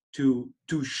strategies to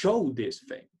show this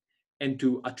thing and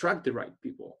to attract the right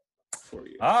people for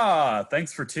you?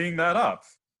 Thanks for teeing that up.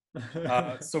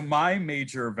 So my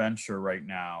major venture right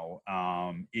now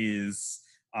is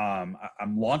I'm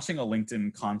launching a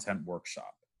LinkedIn content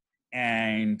workshop,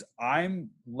 and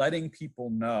I'm letting people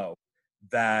know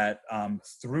that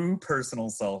through personal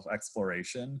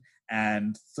self-exploration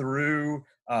and through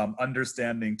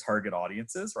understanding target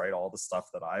audiences, right, all the stuff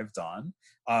that I've done,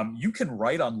 you can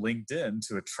write on LinkedIn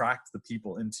to attract the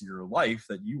people into your life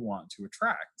that you want to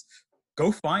attract. Go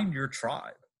find your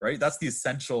tribe, right? That's the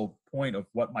essential point of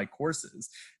what my course is.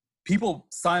 People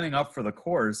signing up for the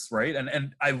course, right?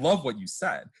 And I love what you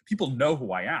said. People know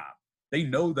who I am. They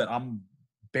know that I'm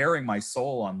bearing my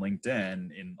soul on LinkedIn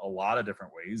in a lot of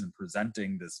different ways and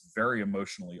presenting this very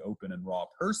emotionally open and raw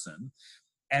person.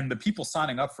 And the people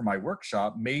signing up for my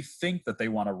workshop may think that they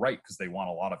want to write because they want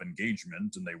a lot of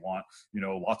engagement and they want,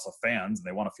 lots of fans and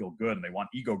they want to feel good and they want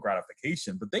ego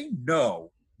gratification, but they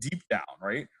know deep down,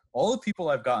 right? All the people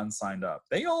I've gotten signed up,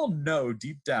 they all know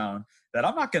deep down that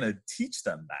I'm not going to teach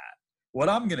them that. What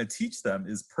I'm going to teach them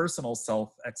is personal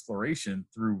self-exploration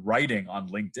through writing on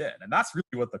LinkedIn. And that's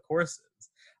really what the course is.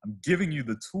 I'm giving you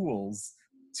the tools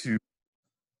to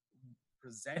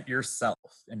present yourself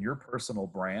and your personal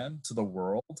brand to the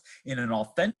world in an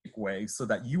authentic way so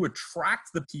that you attract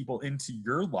the people into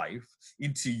your life,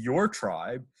 into your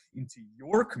tribe, into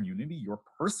your community, your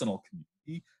personal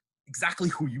community, exactly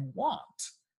who you want.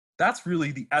 That's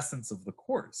really the essence of the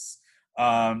course.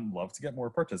 Love to get more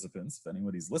participants if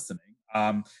anybody's listening.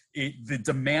 The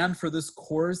demand for this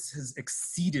course has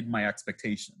exceeded my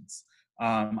expectations.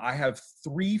 I have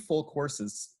 3 full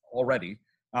courses already.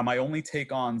 I only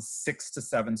take on 6 to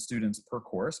 7 students per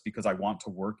course because I want to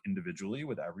work individually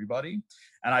with everybody.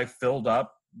 And I filled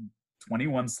up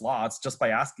 21 slots just by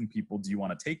asking people, do you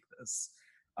want to take this?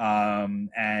 And,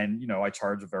 I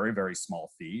charge a very, very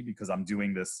small fee because I'm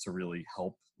doing this to really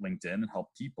help LinkedIn and help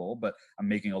people, but I'm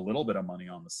making a little bit of money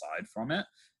on the side from it.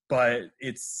 But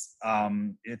it's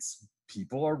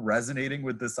people are resonating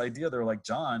with this idea. They're like,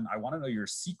 John, I want to know your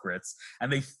secrets.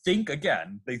 And they think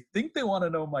they want to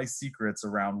know my secrets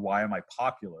around why am I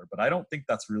popular, but I don't think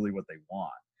that's really what they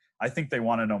want. I think they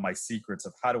want to know my secrets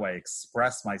of how do I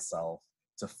express myself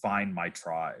to find my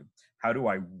tribe? How do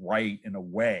I write in a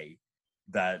way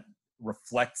that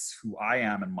reflects who I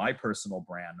am and my personal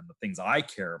brand and the things I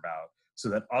care about so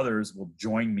that others will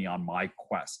join me on my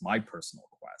quest, my personal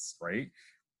quest, right?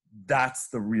 That's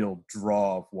the real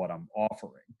draw of what I'm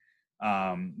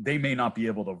offering. They may not be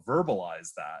able to verbalize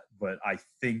that, but I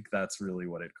think that's really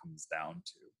what it comes down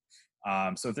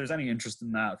to. So if there's any interest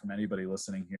in that from anybody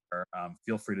listening here,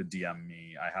 feel free to DM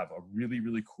me. I have a really,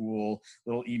 really cool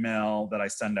little email that I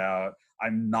send out.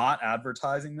 I'm not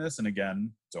advertising this, and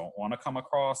again, don't want to come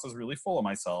across as really full of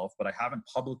myself, but I haven't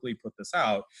publicly put this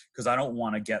out because I don't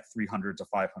want to get 300 to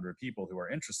 500 people who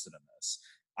are interested in this.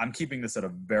 I'm keeping this at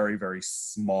a very, very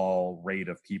small rate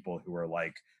of people who are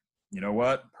like, you know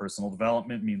what, personal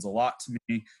development means a lot to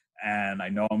me, and I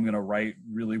know I'm going to write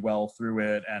really well through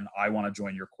it, and I want to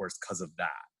join your course because of that.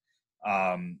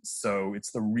 So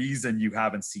it's the reason you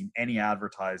haven't seen any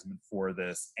advertisement for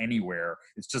this anywhere.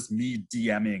 It's just me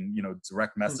DMing,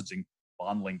 direct messaging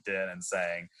on LinkedIn and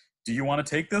saying, do you want to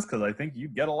take this? Because I think you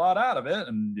get a lot out of it.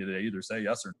 And they either say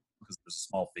yes or no because there's a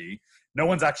small fee. No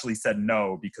one's actually said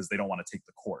no because they don't want to take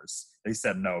the course. They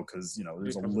said no because,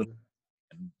 there's a little,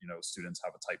 and, students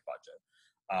have a tight budget.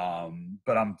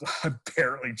 But I'm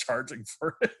barely charging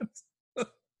for it.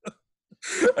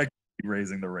 I keep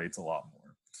raising the rates a lot more.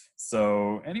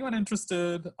 So anyone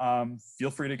interested, feel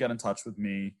free to get in touch with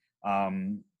me.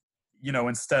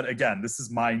 Instead, again, this is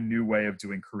my new way of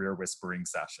doing career whispering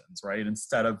sessions, right?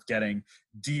 Instead of getting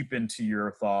deep into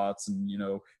your thoughts and,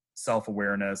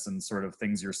 self-awareness and sort of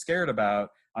things you're scared about,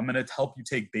 I'm going to help you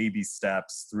take baby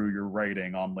steps through your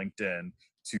writing on LinkedIn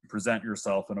to present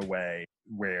yourself in a way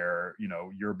where,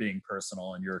 you're being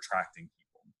personal and you're attracting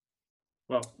people.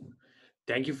 Well,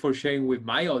 thank you for sharing with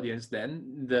my audience.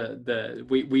 Then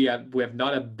we have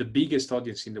not the biggest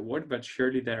audience in the world, but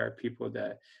surely there are people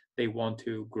that they want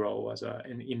to grow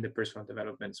in the personal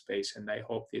development space. And I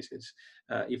hope this is,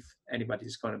 if anybody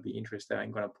is going to be interested,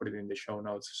 I'm going to put it in the show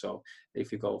notes. So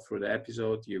if you go through the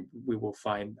episode, we will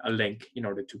find a link in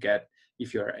order to get,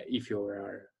 if you are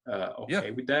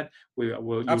okay with that,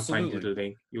 you'll find the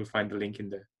link. You'll find the link in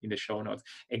the show notes.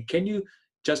 And can you,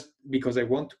 just because I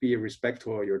want to be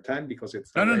respectful of your time, because it's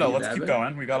no, let's keep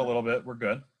going. We got a little bit. We're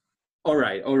good. All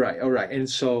right. And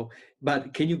so,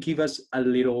 but can you give us a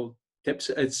little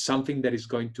tips? It's something that is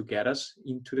going to get us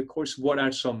into the course. What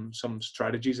are some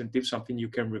strategies and tips? Something you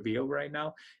can reveal right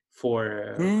now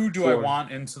for who do I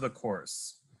want into the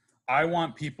course? I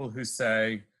want people who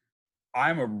say,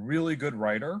 I'm a really good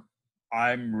writer.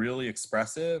 I'm really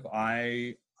expressive.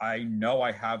 I know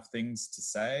I have things to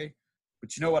say,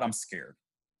 but you know what? I'm scared.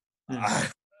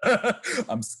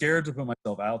 I'm scared to put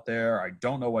myself out there. I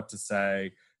don't know what to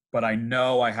say, but I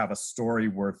know I have a story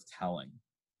worth telling.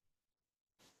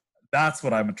 That's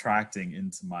what I'm attracting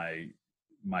into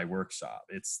my workshop.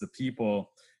 It's the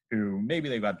people who maybe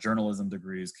they've got journalism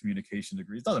degrees, communication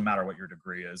degrees. Doesn't matter what your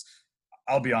degree is.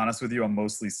 I'll be honest with you, I'm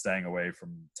mostly staying away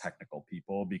from technical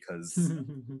people because if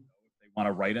they want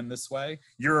to write in this way,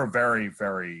 you're very,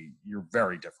 very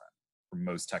different.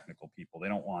 most technical people. They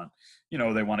don't want,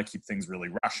 they want to keep things really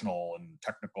rational and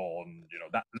technical, and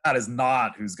that is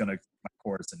not who's going to take my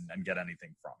course and get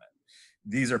anything from it.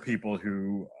 These are people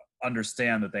who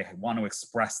understand that they want to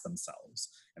express themselves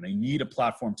and they need a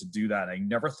platform to do that. I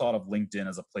never thought of LinkedIn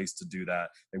as a place to do that.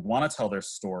 They want to tell their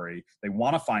story. They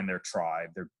want to find their tribe.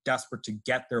 They're desperate to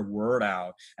get their word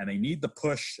out, and they need the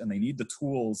push and they need the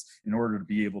tools in order to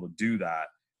be able to do that.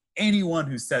 Anyone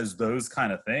who says those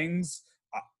kind of things,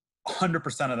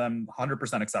 100% of them,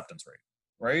 100% acceptance rate,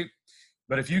 right?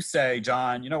 But if you say,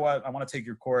 John, you know what, I want to take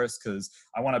your course because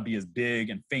I want to be as big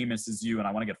and famous as you, and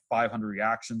I want to get 500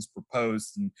 reactions per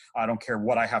post, and I don't care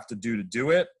what I have to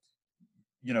do it,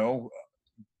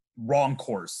 wrong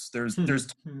course. There's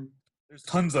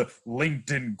tons of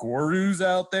LinkedIn gurus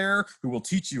out there who will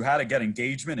teach you how to get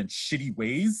engagement in shitty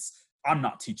ways. I'm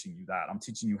not teaching you that. I'm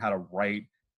teaching you how to write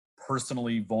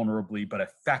personally, vulnerably, but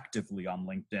effectively on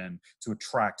LinkedIn to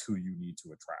attract who you need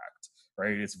to attract.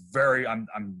 Right? It's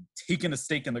I'm taking a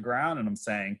stake in the ground, and I'm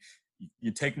saying,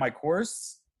 you take my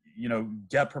course,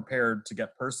 get prepared to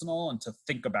get personal and to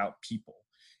think about people.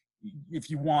 If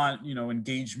you want,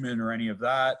 engagement or any of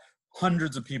that,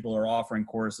 hundreds of people are offering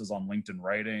courses on LinkedIn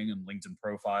writing and LinkedIn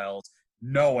profiles.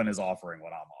 No one is offering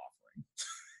what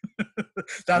I'm offering.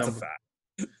 That's a fact.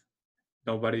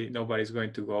 Nobody's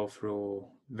going to go through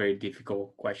very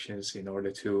difficult questions in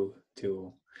order to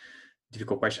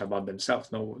difficult question about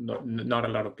themselves. Not a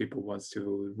lot of people wants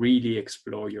to really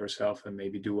explore yourself and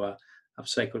maybe do a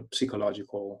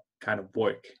psychological kind of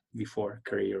work before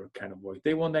career kind of work.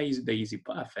 They want the easy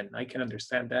path, and I can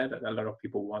understand that. A lot of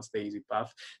people want the easy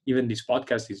path. Even this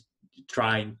podcast is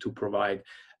trying to provide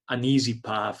an easy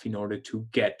path in order to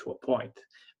get to a point.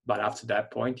 But after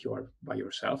that point, you are by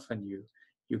yourself, and you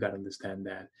got to understand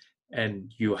that.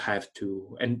 And you have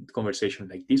to, and conversation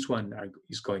like this one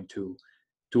is going to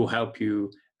help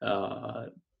you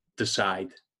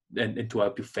decide and to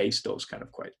help you face those kind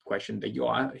of questions that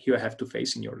you have to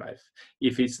face in your life.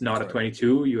 If it's not at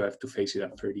 22, you have to face it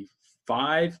at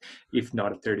 35. If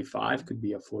not at 35, could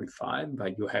be at 45,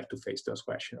 but you have to face those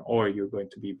questions, or you're going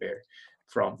to be bare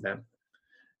from them.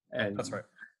 And that's right.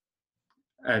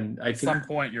 And I think at some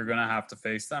point you're going to have to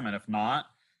face them. And if not,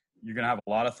 you're going to have a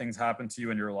lot of things happen to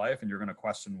you in your life, and you're going to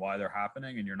question why they're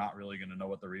happening, and you're not really going to know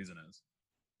what the reason is.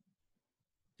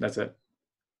 That's it.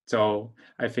 So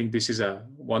I think this is a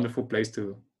wonderful place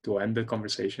to end the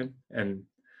conversation. And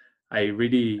I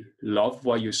really love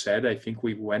what you said. I think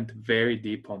we went very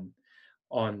deep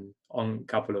on a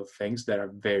couple of things that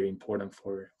are very important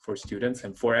for students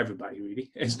and for everybody,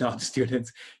 really. It's not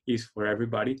students, it's for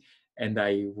everybody. And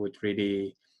I would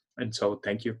really, and so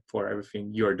thank you for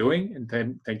everything you're doing, and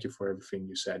then thank you for everything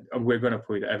you said. And we're going to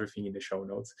put everything in the show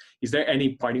notes. Is there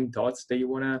any parting thoughts that you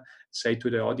want to say to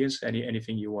the audience?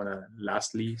 Anything you want to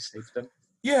lastly say to them?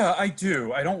 Yeah, I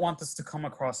do. I don't want this to come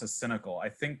across as cynical. I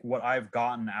think what I've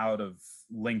gotten out of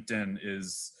LinkedIn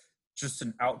is just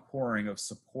an outpouring of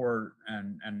support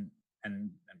and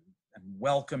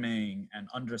welcoming and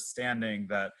understanding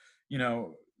that,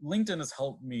 LinkedIn has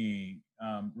helped me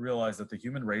realize that the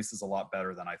human race is a lot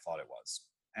better than I thought it was.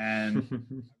 And I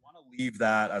want to leave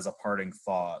that as a parting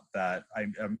thought that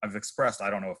I've expressed. I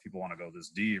don't know if people want to go this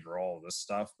deep or all of this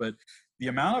stuff, but the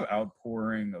amount of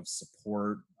outpouring of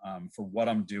support for what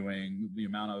I'm doing, the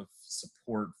amount of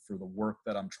support for the work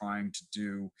that I'm trying to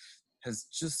do has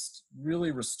just really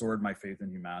restored my faith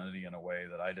in humanity in a way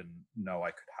that I didn't know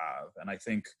I could have. And I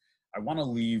think I want to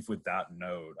leave with that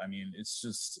note. I mean, it's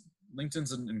just,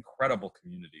 LinkedIn's an incredible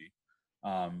community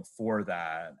for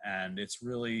that. And it's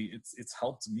really, it's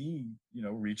helped me,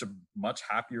 reach a much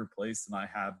happier place than I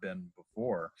have been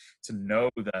before, to know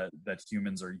that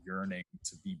humans are yearning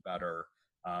to be better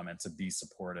and to be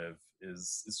supportive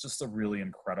is just a really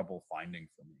incredible finding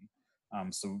for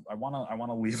me. So I want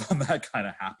to leave on that kind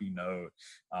of happy note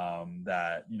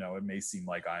that, it may seem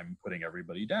like I'm putting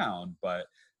everybody down, but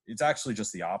it's actually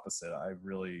just the opposite. I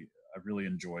really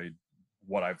enjoyed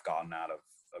what I've gotten out of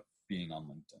being on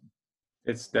LinkedIn.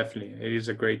 It is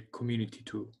a great community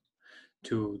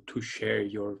to share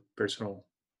your personal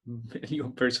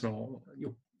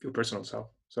self.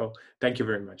 So thank you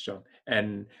very much, John.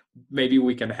 And maybe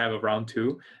we can have a round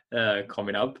 2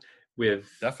 coming up with.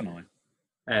 Definitely.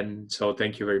 And so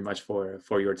thank you very much for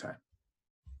your time.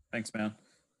 Thanks, man.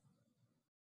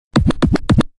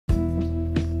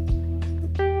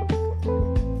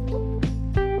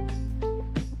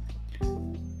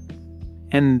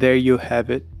 And there you have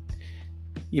it.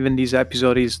 Even this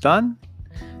episode is done.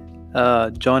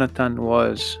 Jonathan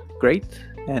was great,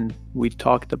 and we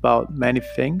talked about many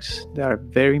things that are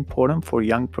very important for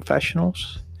young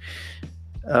professionals.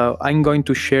 I'm going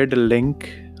to share the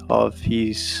link of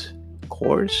his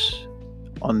course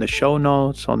on the show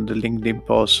notes, on the LinkedIn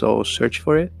post, so search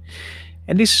for it.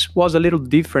 And this was a little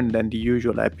different than the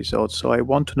usual episode, so I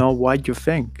want to know what you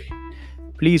think.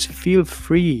 Please feel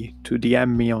free to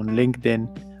DM me on LinkedIn.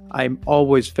 I'm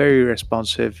always very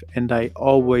responsive and I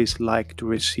always like to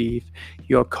receive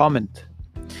your comment.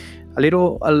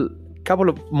 A couple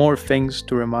of more things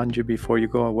to remind you before you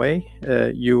go away.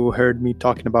 You heard me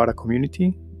talking about a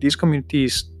community. This community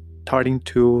is starting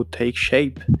to take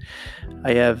shape.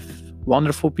 I have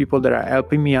wonderful people that are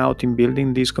helping me out in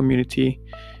building this community.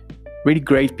 Really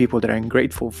great people that I'm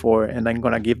grateful for, and I'm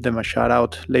gonna give them a shout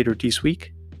out later this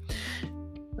week.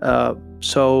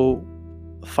 So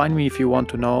find me if you want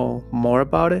to know more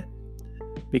about it,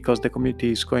 because the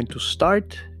community is going to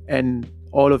start and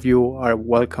all of you are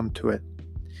welcome to it.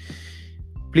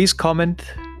 Please comment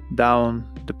down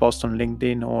the post on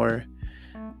LinkedIn or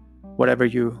whatever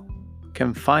you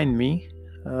can find me,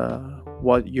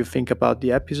 what you think about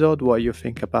the episode, what you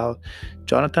think about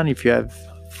Jonathan. If you have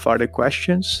further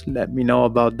questions, let me know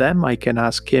about them. I can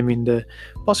ask him in the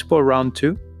possible round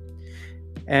 2.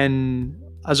 And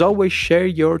as always, share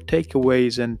your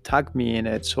takeaways and tag me in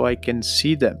it so I can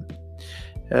see them.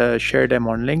 Share them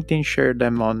on LinkedIn, share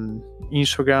them on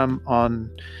Instagram, on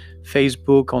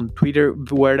Facebook, on Twitter,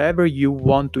 wherever you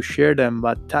want to share them,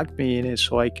 but tag me in it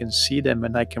so I can see them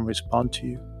and I can respond to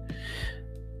you.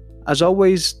 As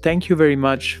always, thank you very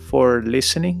much for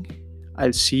listening.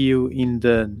 I'll see you in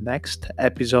the next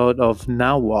episode of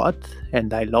Now What,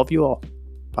 and I love you all.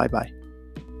 Bye bye.